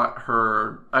actually not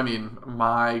heard... I mean,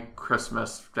 my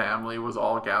Christmas family was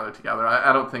all gathered together.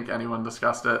 I don't think anyone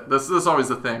discussed it. This is always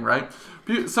the thing, right?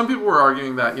 Some people were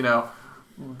arguing that,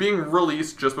 being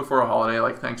released just before a holiday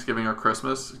like Thanksgiving or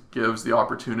Christmas gives the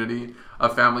opportunity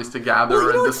of families to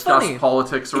gather and discuss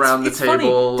politics around the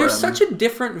table. There's such a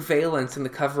different valence in the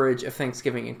coverage of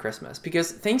Thanksgiving and Christmas,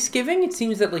 because Thanksgiving, it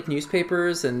seems that like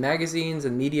newspapers and magazines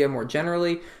and media more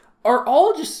generally are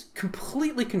all just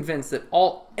completely convinced that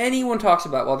all anyone talks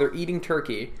about while they're eating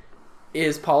turkey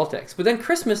is politics. But then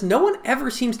Christmas, no one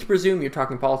ever seems to presume you're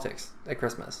talking politics at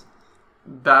Christmas.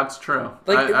 That's true.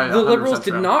 Like, the Liberals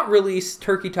did not release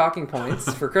turkey talking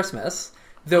points for Christmas,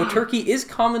 though turkey is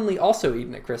commonly also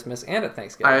eaten at Christmas and at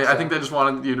Thanksgiving. I think they just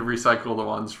wanted you to recycle the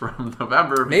ones from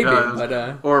November. Maybe, because,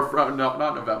 but... or from... No,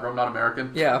 not November. I'm not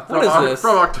American. Yeah, what is this?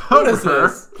 From October. What is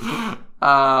this?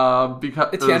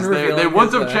 Because they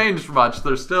wouldn't have changed much.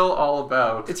 They're still all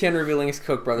about... Etienne revealing his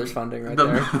Koch brothers funding right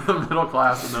there. The middle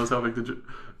class and those hoping to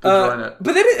join it.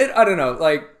 But then I don't know,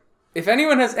 like... If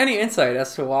anyone has any insight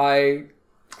as to why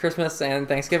Christmas and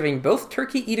Thanksgiving, both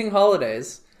turkey-eating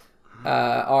holidays,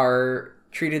 are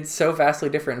treated so vastly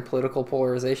different in political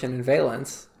polarization and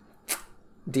valence,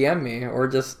 DM me or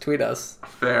just tweet us.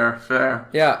 Fair.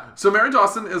 Yeah. So Mary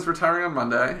Dawson is retiring on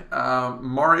Monday.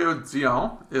 Mario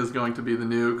Dion is going to be the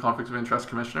new Conflict of Interest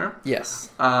Commissioner.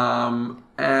 Yes. And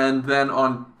then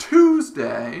on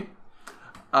Tuesday,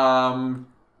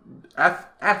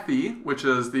 ETHI, which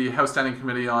is the House Standing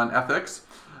Committee on Ethics,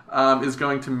 is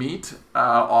going to meet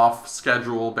off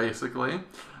schedule, basically,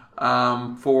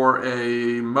 for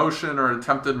a motion or an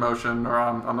attempted motion, or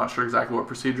I'm not sure exactly what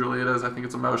procedurally it is. I think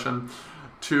it's a motion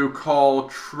to to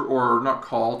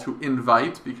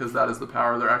invite, because that is the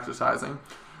power they're exercising,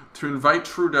 to invite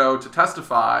Trudeau to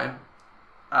testify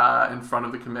in front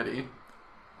of the committee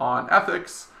on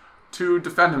ethics, to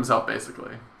defend himself,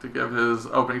 basically, to give his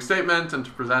opening statement and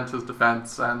to present his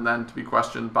defense, and then to be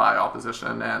questioned by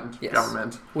opposition and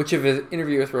government. Which, if his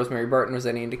interview with Rosemary Barton was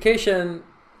any indication,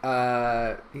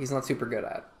 he's not super good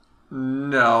at.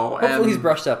 No. Hopefully he's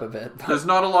brushed up a bit. There's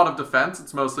not a lot of defense.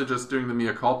 It's mostly just doing the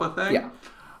mea culpa thing. Yeah.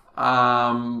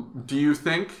 Do you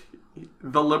think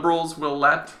the Liberals will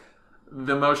let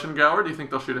the motion go, or do you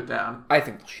think they'll shoot it down? I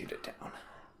think they'll shoot it down.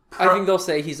 I think they'll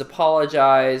say he's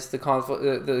apologized.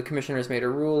 The commissioner has made a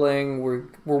ruling. We're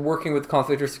working with the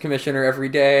conflict interest commissioner every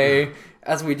day,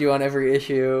 as we do on every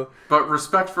issue. But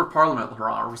respect for Parliament,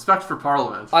 Laurent. Respect for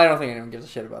Parliament. I don't think anyone gives a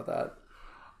shit about that.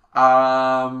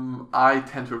 I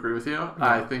tend to agree with you. Yeah.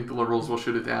 I think the Liberals will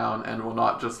shoot it down and will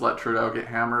not just let Trudeau get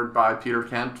hammered by Peter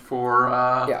Kent for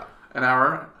an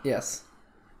hour. Yes.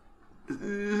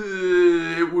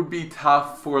 It would be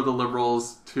tough for the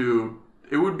Liberals to...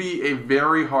 It would be a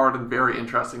very hard and very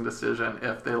interesting decision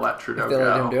if they let Trudeau go. If they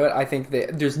let him do it, I think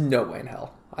there's no way in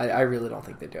hell. I really don't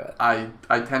think they do it. I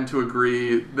tend to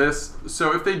agree.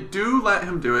 So if they do let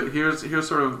him do it, here's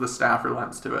sort of the staffer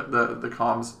lens to it, the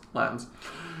comms lens.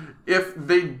 If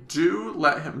they do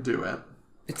let him do it,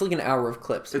 it's like an hour of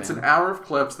clips. It's an hour of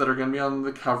clips that are going to be on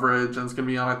the coverage, and it's going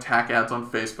to be on attack ads on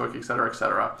Facebook, etc.,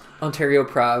 etc. Ontario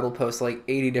Proud will post like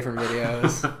 80 different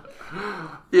videos.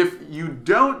 If you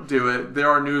don't do it, there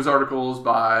are news articles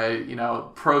by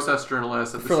process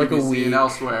journalists at the for CBC like a week and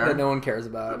elsewhere that no one cares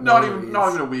about. Not even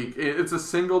a week. It's a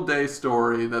single day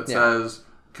story that says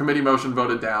committee motion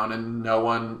voted down, and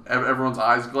everyone's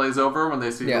eyes glaze over when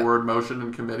they see the word motion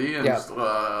in committee, and just,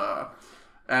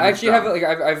 and I actually have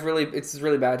it's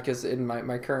really bad because in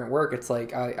my current work, it's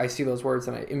like I see those words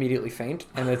and I immediately faint,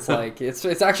 and it's like it's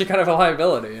actually kind of a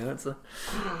liability, and it's.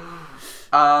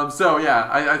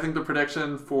 I think the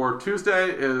prediction for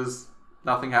Tuesday is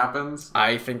nothing happens.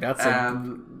 I think that's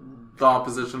the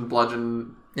opposition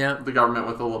bludgeon Yeah. the government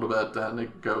with a little bit, and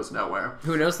it goes nowhere.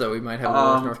 Who knows, though? We might have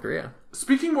war with North Korea.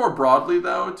 Speaking more broadly,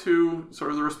 though, to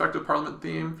sort of the respective parliament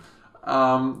theme,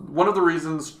 one of the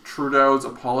reasons Trudeau's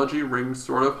apology rings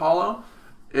sort of hollow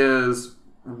is,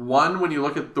 one, when you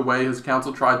look at the way his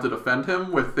council tried to defend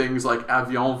him with things like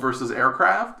avion versus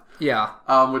aircraft, Yeah.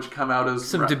 which come out as...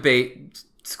 Some debate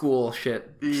school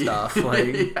shit stuff.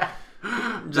 Like,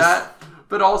 that...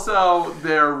 But also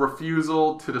their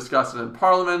refusal to discuss it in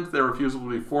Parliament, their refusal to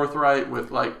be forthright with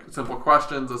like simple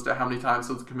questions as to how many times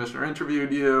has the commissioner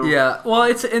interviewed you. Yeah, well,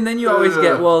 and then you always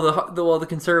get the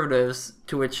Conservatives,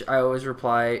 to which I always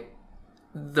reply,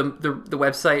 the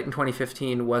website in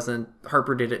 2015 wasn't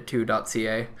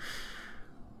harperdidit2.ca.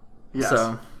 Yes.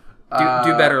 So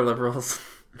do better, Liberals.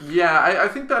 Yeah, I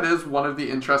think that is one of the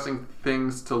interesting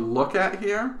things to look at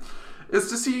here, is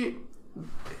to see.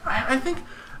 I think.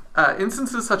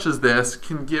 Instances such as this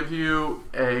can give you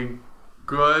a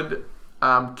good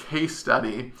case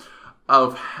study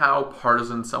of how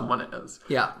partisan someone is.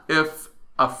 Yeah. If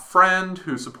a friend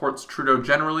who supports Trudeau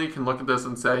generally can look at this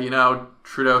and say,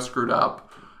 Trudeau screwed up.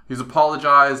 He's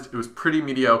apologized. It was pretty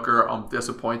mediocre. I'm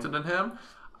disappointed in him.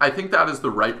 I think that is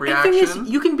the right reaction. The thing is,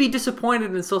 you can be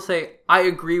disappointed and still say, I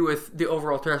agree with the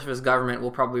overall thrust of his government.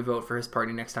 We'll probably vote for his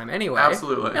party next time anyway.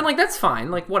 Absolutely. And, that's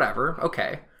fine. Whatever.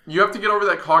 Okay. You have to get over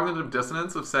that cognitive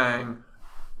dissonance of saying,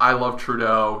 I love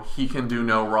Trudeau. He can do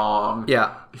no wrong.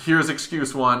 Yeah. Here's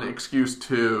excuse 1, excuse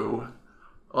 2.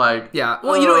 Yeah.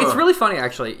 Well, it's really funny,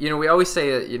 actually. We always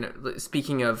say that,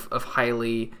 speaking of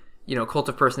highly, cult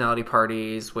of personality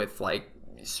parties with,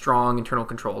 strong internal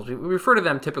controls, we refer to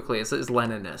them typically as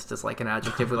Leninist, as, an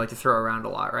adjective we like to throw around a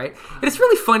lot, right? And it's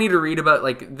really funny to read about,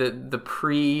 the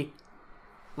pre,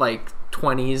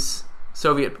 20s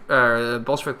Soviet,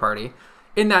 Bolshevik party,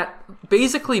 in that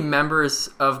basically members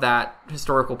of that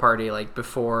historical party,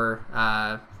 before,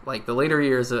 the later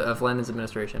years of Lenin's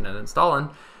administration and then Stalin,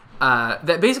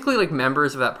 that basically,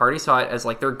 members of that party saw it as,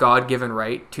 their God-given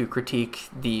right to critique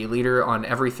the leader on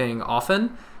everything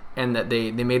often, and that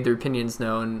they made their opinions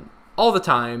known all the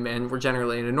time and were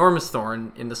generally an enormous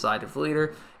thorn in the side of the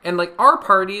leader. And, our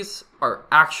parties are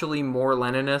actually more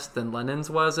Leninist than Lenin's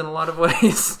was in a lot of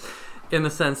ways, in the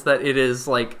sense that it is,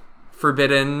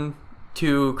 forbidden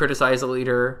to criticize a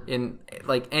leader in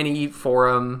any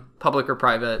forum, public or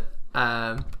private,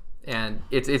 and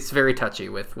it's very touchy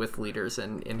with leaders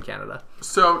in Canada.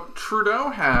 So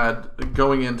Trudeau had,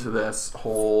 going into this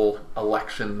whole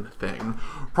election thing,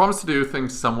 promised to do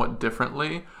things somewhat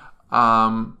differently,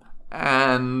 and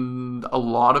a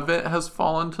lot of it has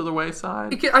fallen to the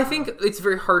wayside. I think it's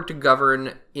very hard to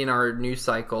govern in our news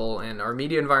cycle and our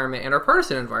media environment and our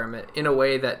partisan environment in a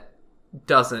way that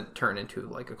doesn't turn into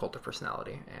a cult of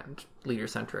personality and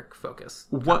leader-centric focus.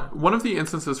 One of the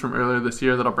instances from earlier this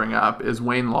year that I'll bring up is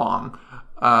Wayne Long.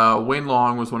 Wayne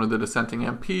Long was one of the dissenting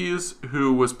MPs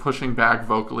who was pushing back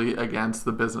vocally against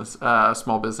the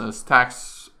small business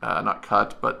tax, not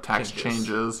cut, but tax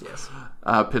changes yes.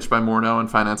 Pitched by Morneau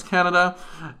and Finance Canada.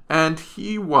 And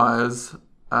he was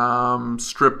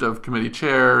stripped of committee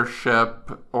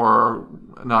chairship, or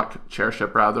not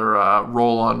chairship, rather,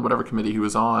 role on whatever committee he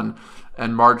was on,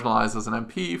 and marginalized as an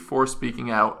MP for speaking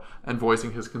out and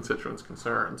voicing his constituents'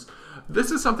 concerns.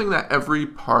 This is something that every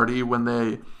party, when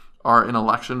they are in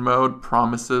election mode,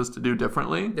 promises to do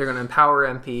differently. They're going to empower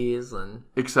MPs and...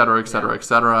 et cetera, et cetera, et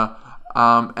cetera.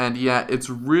 And yet, it's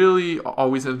really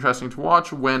always interesting to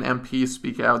watch when MPs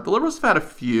speak out. The Liberals have had a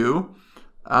few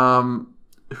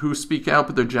who speak out,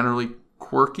 but they're generally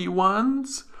quirky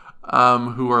ones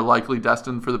who are likely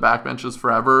destined for the backbenches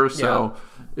forever. So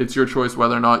it's your choice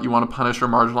whether or not you want to punish or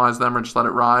marginalize them or just let it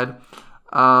ride.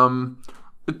 To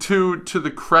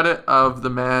the credit of the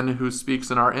man who speaks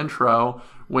in our intro,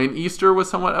 Wayne Easter was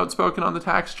somewhat outspoken on the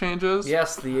tax changes.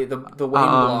 Yes, the Wayne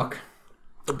block.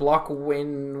 The block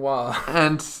Wayne-wa.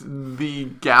 And the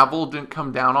gavel didn't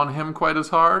come down on him quite as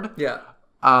hard. Yeah.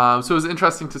 So it was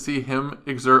interesting to see him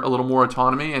exert a little more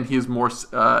autonomy, and he's a more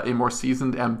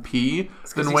seasoned MP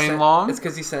than Wayne Long. It's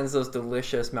because he sends those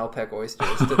delicious Malpec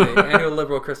oysters to the annual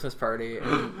Liberal Christmas party,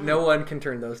 and no one can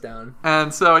turn those down.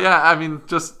 And so,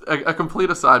 just a complete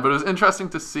aside, but it was interesting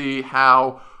to see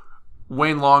how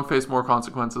Wayne Long faced more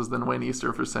consequences than Wayne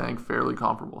Easter for saying fairly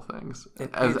comparable things,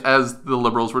 as the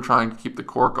Liberals were trying to keep the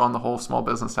cork on the whole small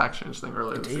business tax change thing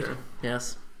earlier this year.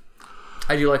 Yes.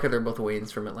 I do like how they're both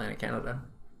Waynes from Atlantic Canada.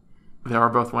 They are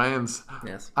both Waynes.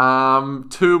 Yes.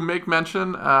 To make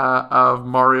mention of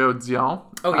Mario Dion.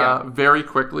 Oh, yeah. Very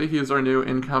quickly, he is our new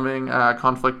incoming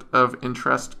Conflict of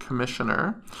Interest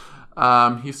Commissioner.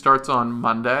 He starts on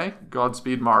Monday.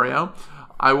 Godspeed, Mario.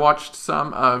 I watched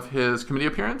some of his committee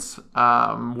appearance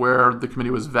where the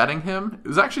committee was vetting him. It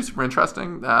was actually super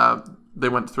interesting. They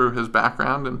went through his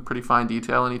background in pretty fine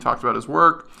detail, and he talked about his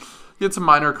work. He had some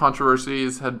minor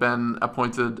controversies, had been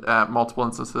appointed at multiple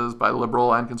instances by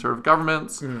Liberal and Conservative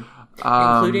governments.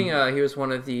 Including, he was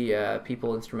one of the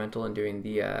people instrumental in doing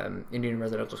the Indian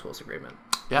Residential Schools Agreement.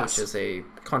 Yes. Which is a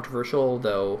controversial,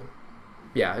 though,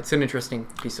 yeah, it's an interesting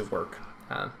piece of work.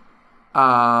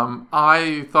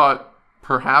 I thought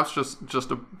perhaps, just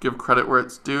to give credit where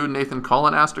it's due, Nathan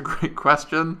Cullen asked a great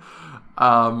question,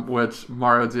 which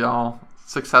Mario Dion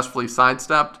successfully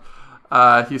sidestepped.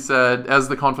 He said, as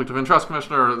the Conflict of Interest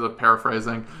Commissioner, the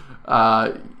paraphrasing,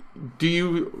 do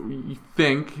you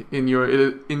think, in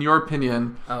your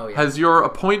opinion, has your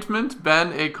appointment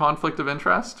been a conflict of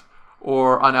interest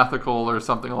or unethical or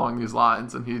something along these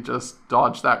lines? And he just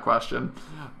dodged that question.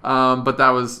 But that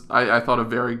was, I thought, a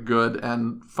very good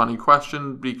and funny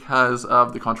question because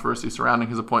of the controversy surrounding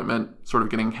his appointment sort of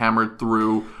getting hammered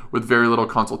through with very little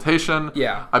consultation.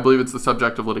 Yeah. I believe it's the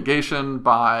subject of litigation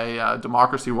by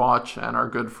Democracy Watch and our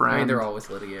good friend. I mean, they're always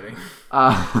litigating.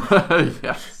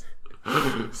 Yes.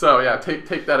 So yeah,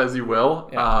 take that as you will.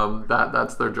 Yeah.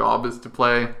 That's their job, is to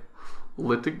play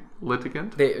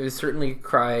litigant. They was certainly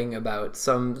crying about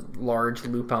some large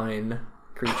lupine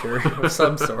creature of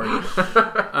some sort.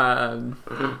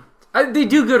 They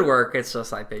do good work. It's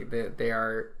just I think they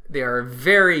are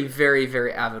very, very,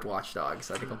 very avid watchdogs.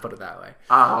 I think I'll put it that way.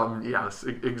 Yes,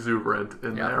 exuberant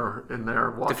in their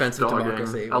defensive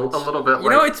democracy. A little bit.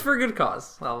 It's for a good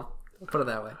cause. I'll put it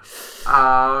that way.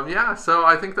 So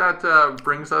I think that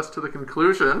brings us to the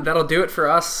conclusion. That'll do it for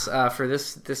us for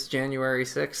this January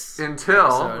 6th. Until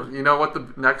episode. You know what the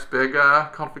next big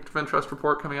conflict of interest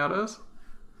report coming out is?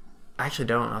 I actually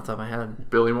don't off the top of my head.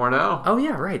 Billy Morneau. Oh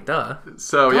yeah, right. Duh.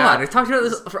 So God, I talked about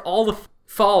this for all the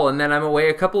fall, and then I'm away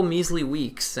a couple measly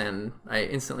weeks, and I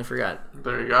instantly forgot.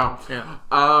 There you go. Yeah.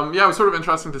 It was sort of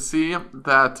interesting to see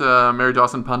that Mary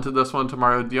Dawson punted this one to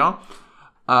Mario Dion.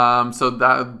 So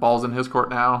that ball's in his court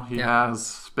now. He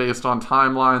has, based on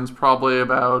timelines, probably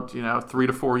about 3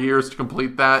 to 4 years to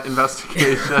complete that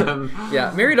investigation.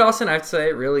 Yeah, Mary Dawson, I have to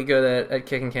say, really good at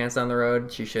kicking cans down the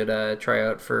road. She should try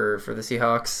out for the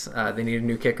Seahawks. They need a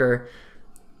new kicker.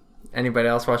 Anybody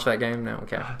else watch that game? No?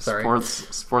 Okay, sorry.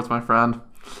 Sports, my friend.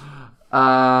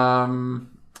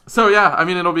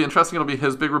 It'll be interesting. It'll be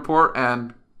his big report,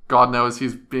 and God knows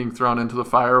he's being thrown into the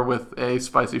fire with a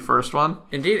spicy first one.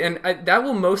 Indeed, and that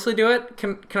will mostly do it.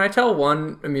 Can I tell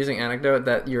one amusing anecdote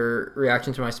that your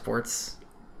reaction to my sports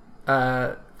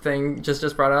thing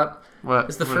just brought up? What?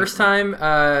 It's the first time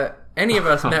any of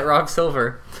us met Rob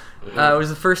Silver. It was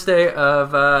the first day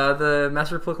of the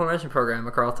Master of Political Invention program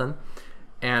at Carleton.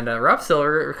 And Rob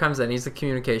Silver comes in. He's the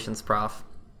communications prof.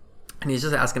 And he's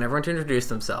just asking everyone to introduce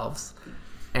themselves.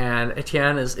 And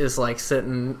Etienne is like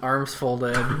sitting, arms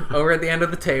folded, over at the end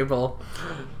of the table.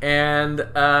 And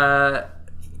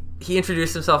he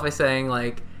introduced himself by saying,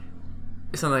 like,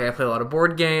 something like, I play a lot of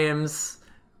board games.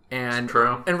 And, it's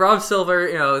true. And Rob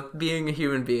Silver, being a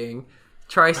human being,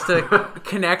 tries to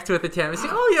connect with Etienne and say,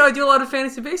 I do a lot of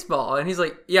fantasy baseball. And he's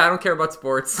like, yeah, I don't care about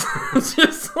sports.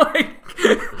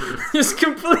 Just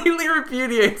completely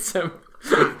repudiates him.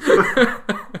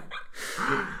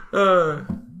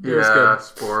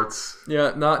 Sports.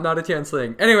 Yeah, not Etienne's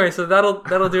thing. Anyway, so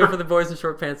that'll do it for the Boys in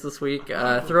Short Pants this week.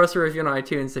 Throw us a review on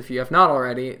iTunes if you have not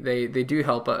already. They do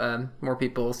help more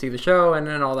people see the show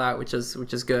and all that, which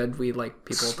is good. We like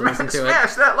people to listen to it.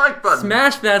 Smash that like button.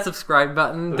 Smash that subscribe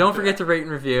button. Don't forget to rate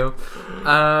and review.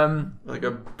 Like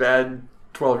a bad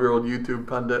 12-year-old YouTube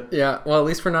pundit. Yeah, well, at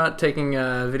least we're not taking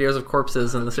videos of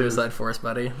corpses in the Suicide Forest,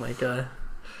 buddy.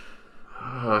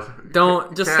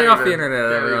 Don't just stay off the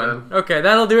internet, everyone. Okay,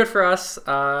 that'll do it for us.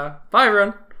 Bye,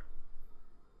 everyone.